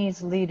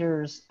Chinese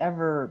leaders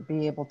ever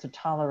be able to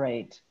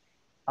tolerate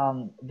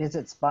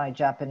visits by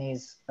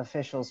Japanese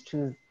officials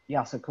to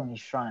Yasukuni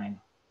Shrine?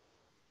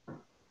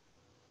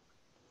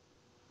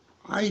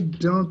 I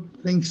don't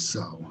think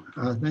so.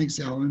 Thanks,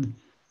 Alan.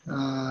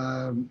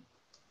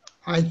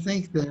 I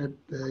think that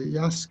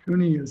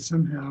Yasukuni has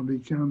somehow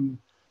become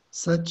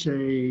such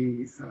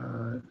a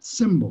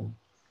symbol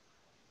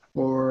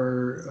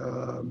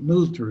for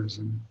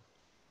militarism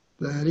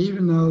that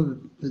even though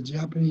the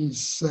Japanese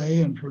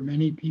say, and for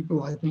many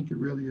people I think it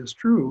really is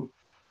true,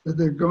 that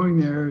they're going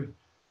there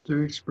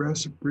to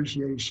express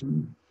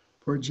appreciation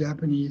for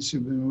Japanese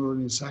who've been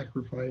willing to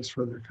sacrifice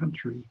for their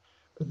country,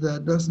 but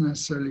that doesn't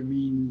necessarily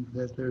mean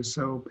that they're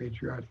so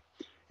patriotic.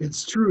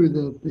 It's true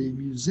that the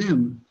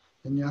museum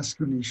in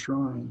Yasukuni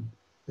Shrine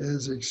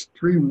is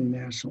extremely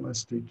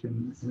nationalistic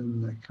in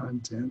the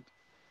content,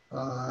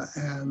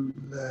 and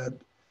that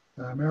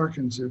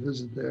Americans who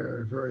visit there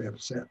are very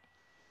upset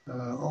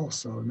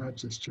also, not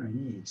just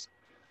Chinese.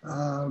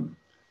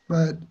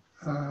 But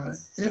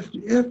if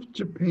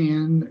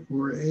Japan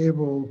were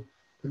able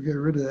to get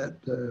rid of that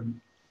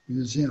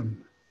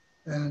museum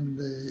and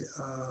the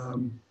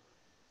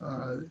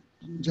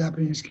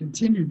Japanese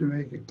continued to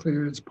make it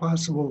clear it's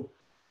possible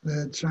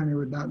that China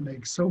would not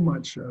make so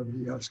much of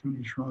the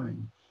Yasukuni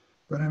Shrine.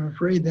 But I'm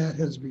afraid that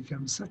has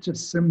become such a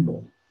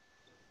symbol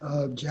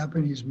of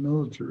Japanese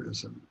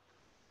militarism,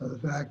 the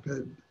fact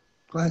that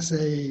Class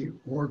A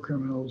war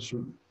criminals,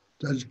 from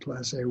judged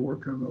Class A war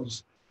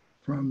criminals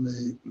from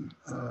the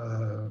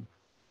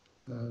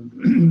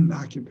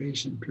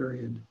occupation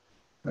period,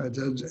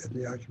 judged at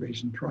the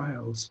occupation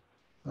trials,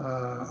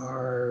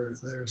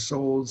 their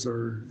souls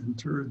are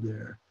interred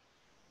there.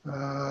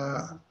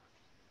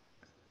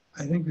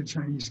 I think the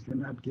Chinese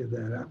cannot give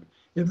that up.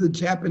 If the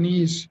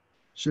Japanese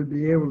should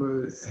be able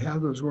to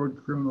have those war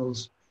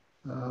criminals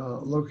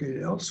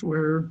located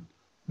elsewhere,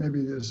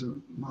 maybe there's a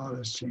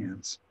modest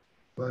chance.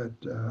 But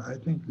I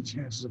think the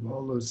chances of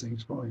all those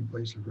things falling in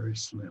place are very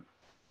slim.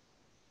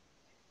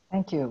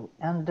 Thank you.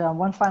 And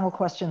one final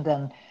question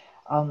then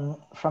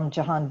from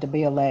Jahan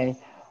Debiole.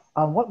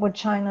 What would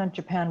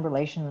China-Japan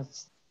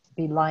relations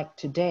be like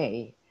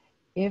today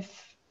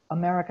if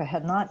America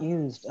had not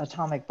used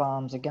atomic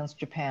bombs against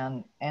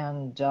Japan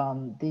and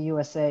the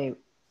USA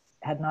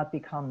had not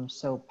become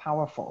so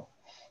powerful?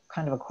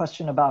 Kind of a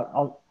question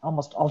about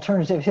almost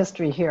alternative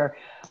history here,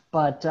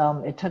 but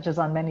it touches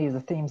on many of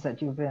the themes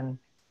that you've been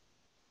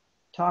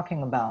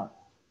talking about.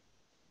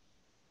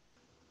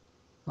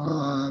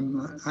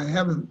 I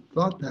haven't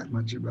thought that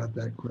much about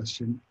that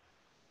question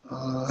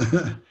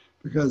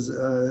because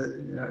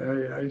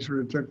I sort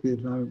of took the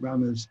atomic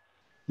bomb as,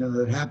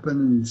 that happened,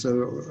 and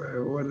so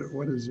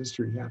what does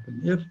history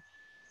happen?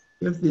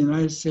 If the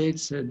United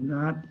States had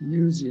not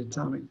used the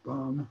atomic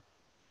bomb,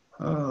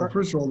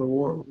 first of all, the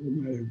war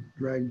might have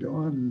dragged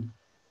on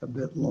a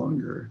bit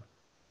longer,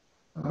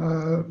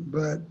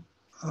 but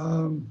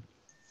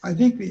I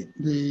think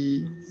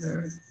the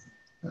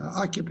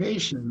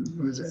occupation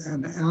was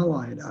an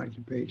Allied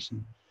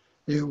occupation.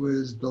 It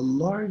was the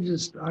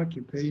largest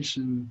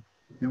occupation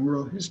in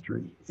world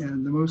history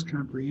and the most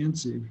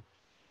comprehensive,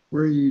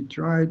 where you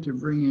tried to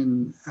bring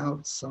in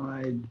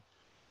outside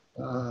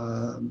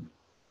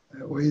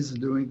ways of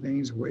doing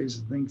things, ways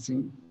of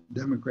thinking,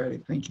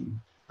 democratic thinking.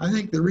 I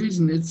think the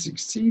reason it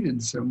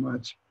succeeded so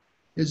much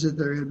is that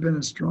there had been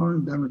a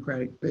strong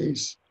democratic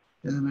base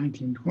in the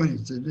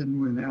 1920s. It didn't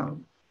win out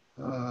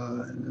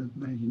in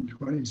the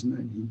 1920s and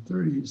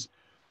 1930s,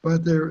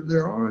 but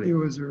there already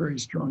was a very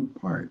strong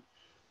part,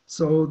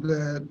 so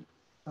that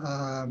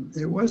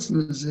it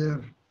wasn't as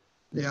if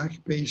the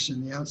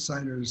occupation, the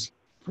outsiders,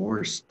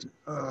 forced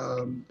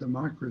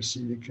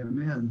democracy to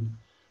come in.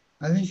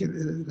 I think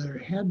there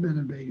had been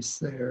a base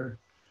there,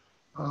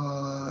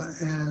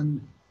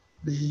 and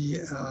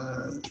the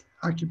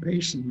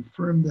occupation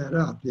firmed that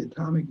up, the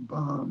atomic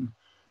bomb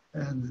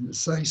and the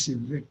decisive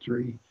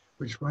victory,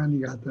 which finally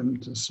got them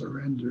to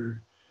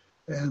surrender,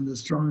 and the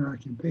strong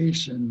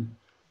occupation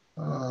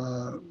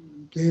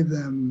gave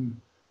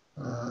them,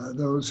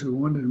 those who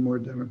wanted a more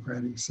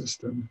democratic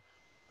system,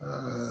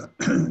 a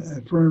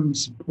firm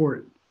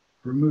support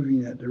for moving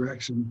that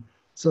direction,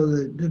 so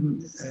that it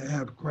didn't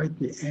have quite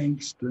the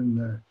angst and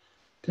the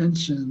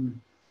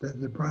tension that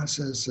the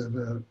process of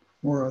a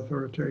more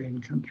authoritarian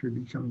country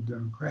becomes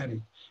democratic.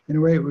 In a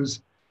way, it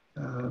was,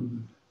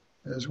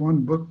 as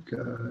one book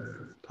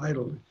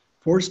titled,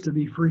 Forced to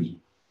be Free.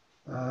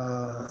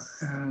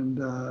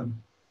 The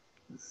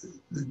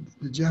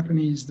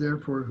Japanese,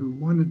 therefore, who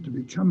wanted to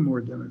become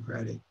more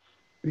democratic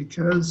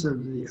because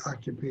of the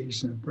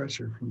occupation and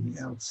pressure from the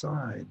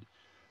outside,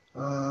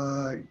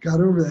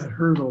 got over that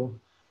hurdle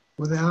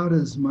without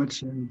as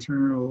much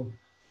internal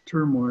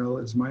turmoil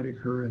as might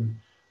occur in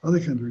other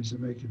countries that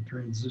make a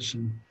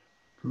transition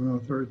from an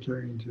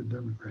authoritarian to a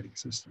democratic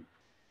system.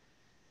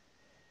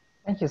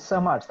 Thank you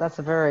so much. That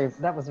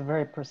was a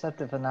very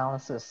perceptive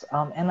analysis.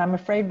 And I'm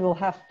afraid we'll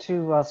have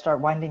to start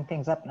winding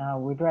things up now.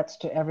 Regrets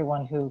to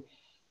everyone who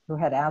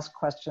had asked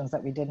questions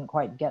that we didn't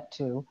quite get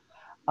to.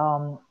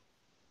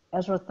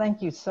 Ezra,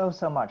 thank you so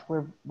much.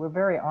 We're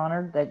very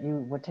honored that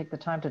you would take the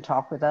time to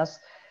talk with us,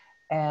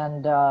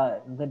 and my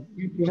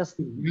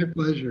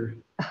pleasure.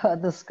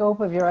 The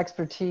scope of your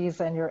expertise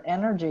and your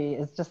energy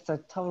is just a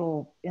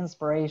total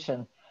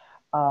inspiration.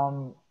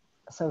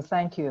 So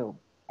thank you.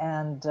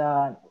 And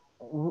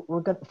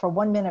we're good for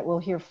 1 minute. We'll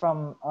hear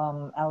from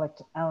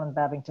Alan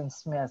Babington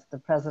Smith, the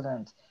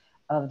president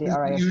of the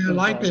RASBJ. I'd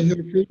like to hear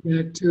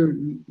feedback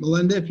too.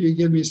 Melinda, if you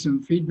give me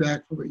some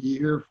feedback for what you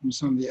hear from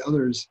some of the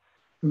others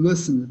who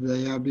listen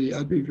today,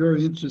 I'd be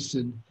very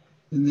interested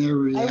in their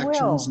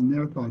reactions and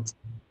their thoughts.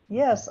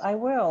 Yes, I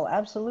will.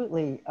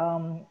 Absolutely.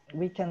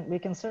 We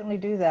can certainly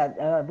do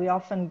that. We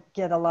often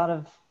get a lot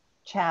of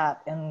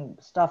chat and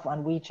stuff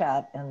on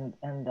WeChat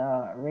and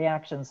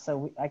reactions,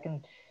 so I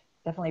can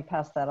definitely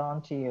pass that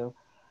on to you.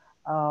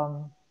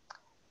 Alan,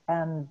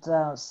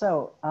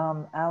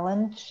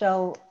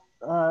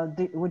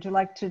 would you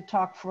like to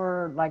talk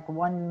for like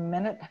 1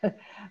 minute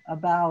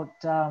about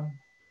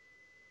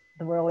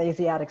the Royal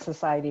Asiatic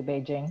Society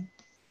Beijing?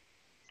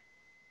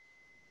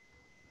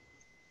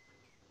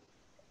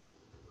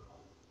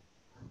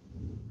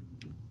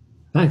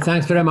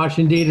 Thanks very much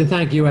indeed, and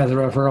thank you,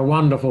 Ezra, for a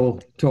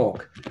wonderful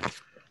talk.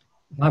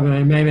 I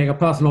may make a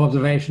personal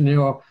observation.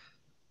 You're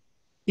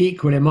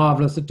equally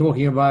marvelous at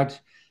talking about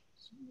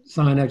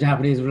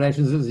Sino-Japanese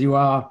relations as you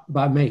are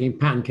about making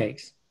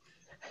pancakes.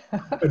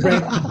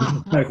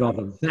 Both of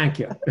them. Thank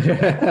you.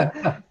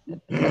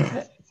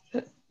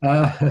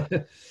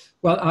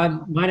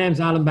 My name's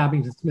Alan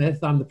Babington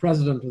Smith. I'm the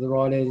president of the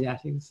Royal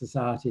Asiatic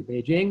Society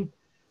Beijing,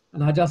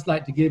 and I'd just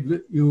like to give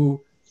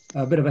you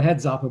a bit of a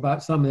heads up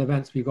about some of the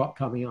events we've got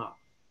coming up.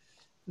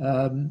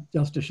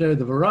 Just to show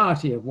the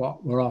variety of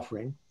what we're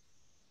offering,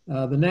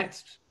 the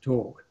next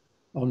talk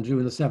on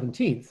June the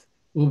 17th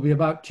will be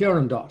about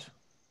Turandot,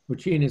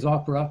 Puccini's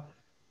opera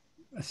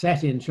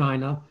set in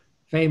China,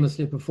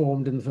 famously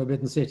performed in the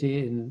Forbidden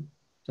City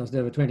just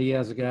over 20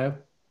 years ago.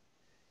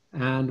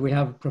 And we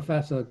have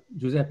Professor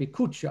Giuseppe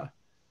Cuccia,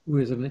 who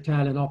is an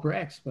Italian opera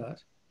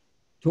expert,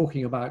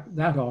 talking about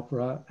that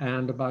opera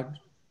and about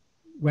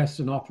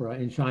Western opera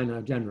in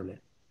China generally.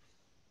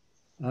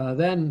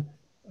 Then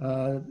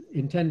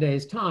in 10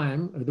 days'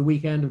 time, the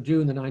weekend of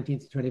June the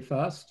 19th to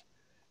 21st,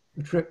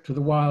 a trip to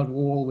the Wild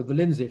Wall with the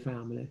Lindsay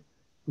family.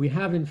 We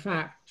have in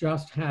fact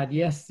just had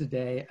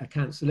yesterday a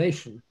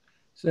cancellation.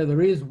 So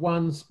there is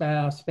one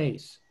spare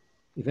space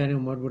if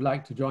anyone would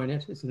like to join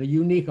it. It's a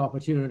unique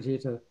opportunity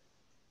to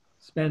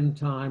spend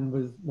time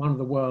with one of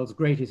the world's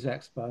greatest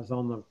experts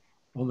on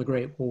the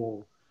Great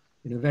Wall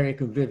in a very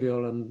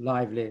convivial and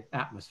lively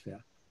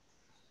atmosphere.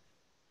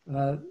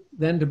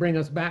 Then to bring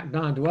us back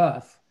down to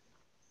earth,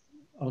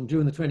 on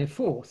June the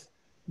 24th,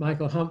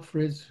 Michael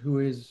Humphreys, who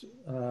has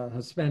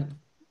spent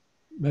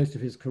most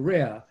of his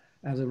career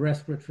as a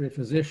respiratory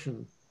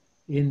physician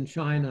in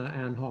China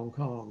and Hong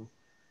Kong,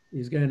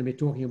 is going to be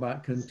talking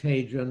about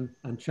contagion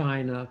and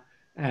China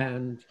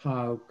and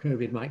how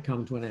COVID might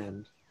come to an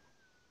end.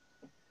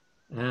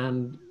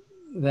 And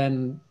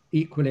then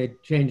equally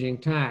changing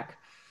tack,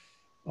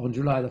 on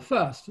July the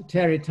 1st,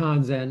 Terry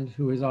Townsend,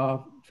 who is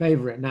our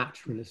favorite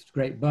naturalist,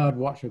 great bird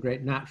watcher,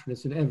 great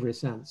naturalist in every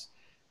sense,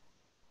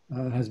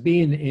 has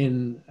been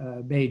in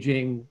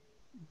Beijing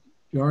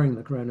during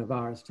the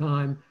coronavirus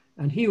time,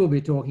 and he will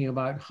be talking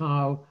about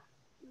how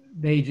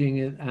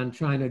Beijing and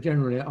China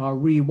generally are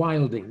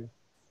rewilding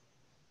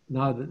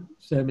now that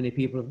so many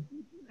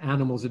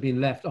animals have been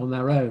left on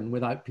their own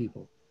without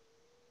people.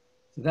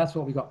 So that's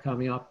what we got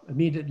coming up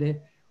immediately.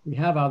 We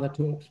have other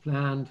talks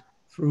planned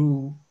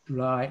through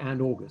July and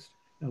August,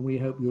 and we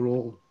hope you'll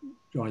all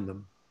join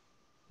them.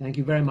 Thank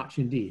you very much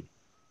indeed.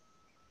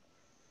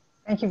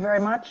 Thank you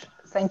very much.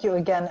 Thank you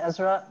again,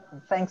 Ezra.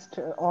 Thanks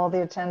to all the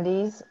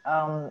attendees.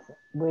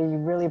 We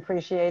really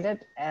appreciate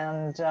it.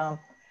 And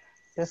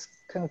this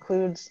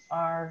concludes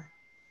our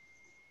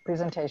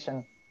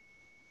presentation.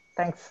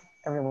 Thanks,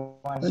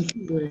 everyone. Thank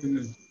you very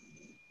much.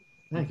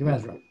 Thank you,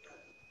 Ezra.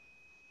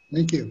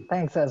 Thank you.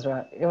 Thanks,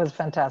 Ezra. It was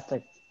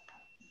fantastic.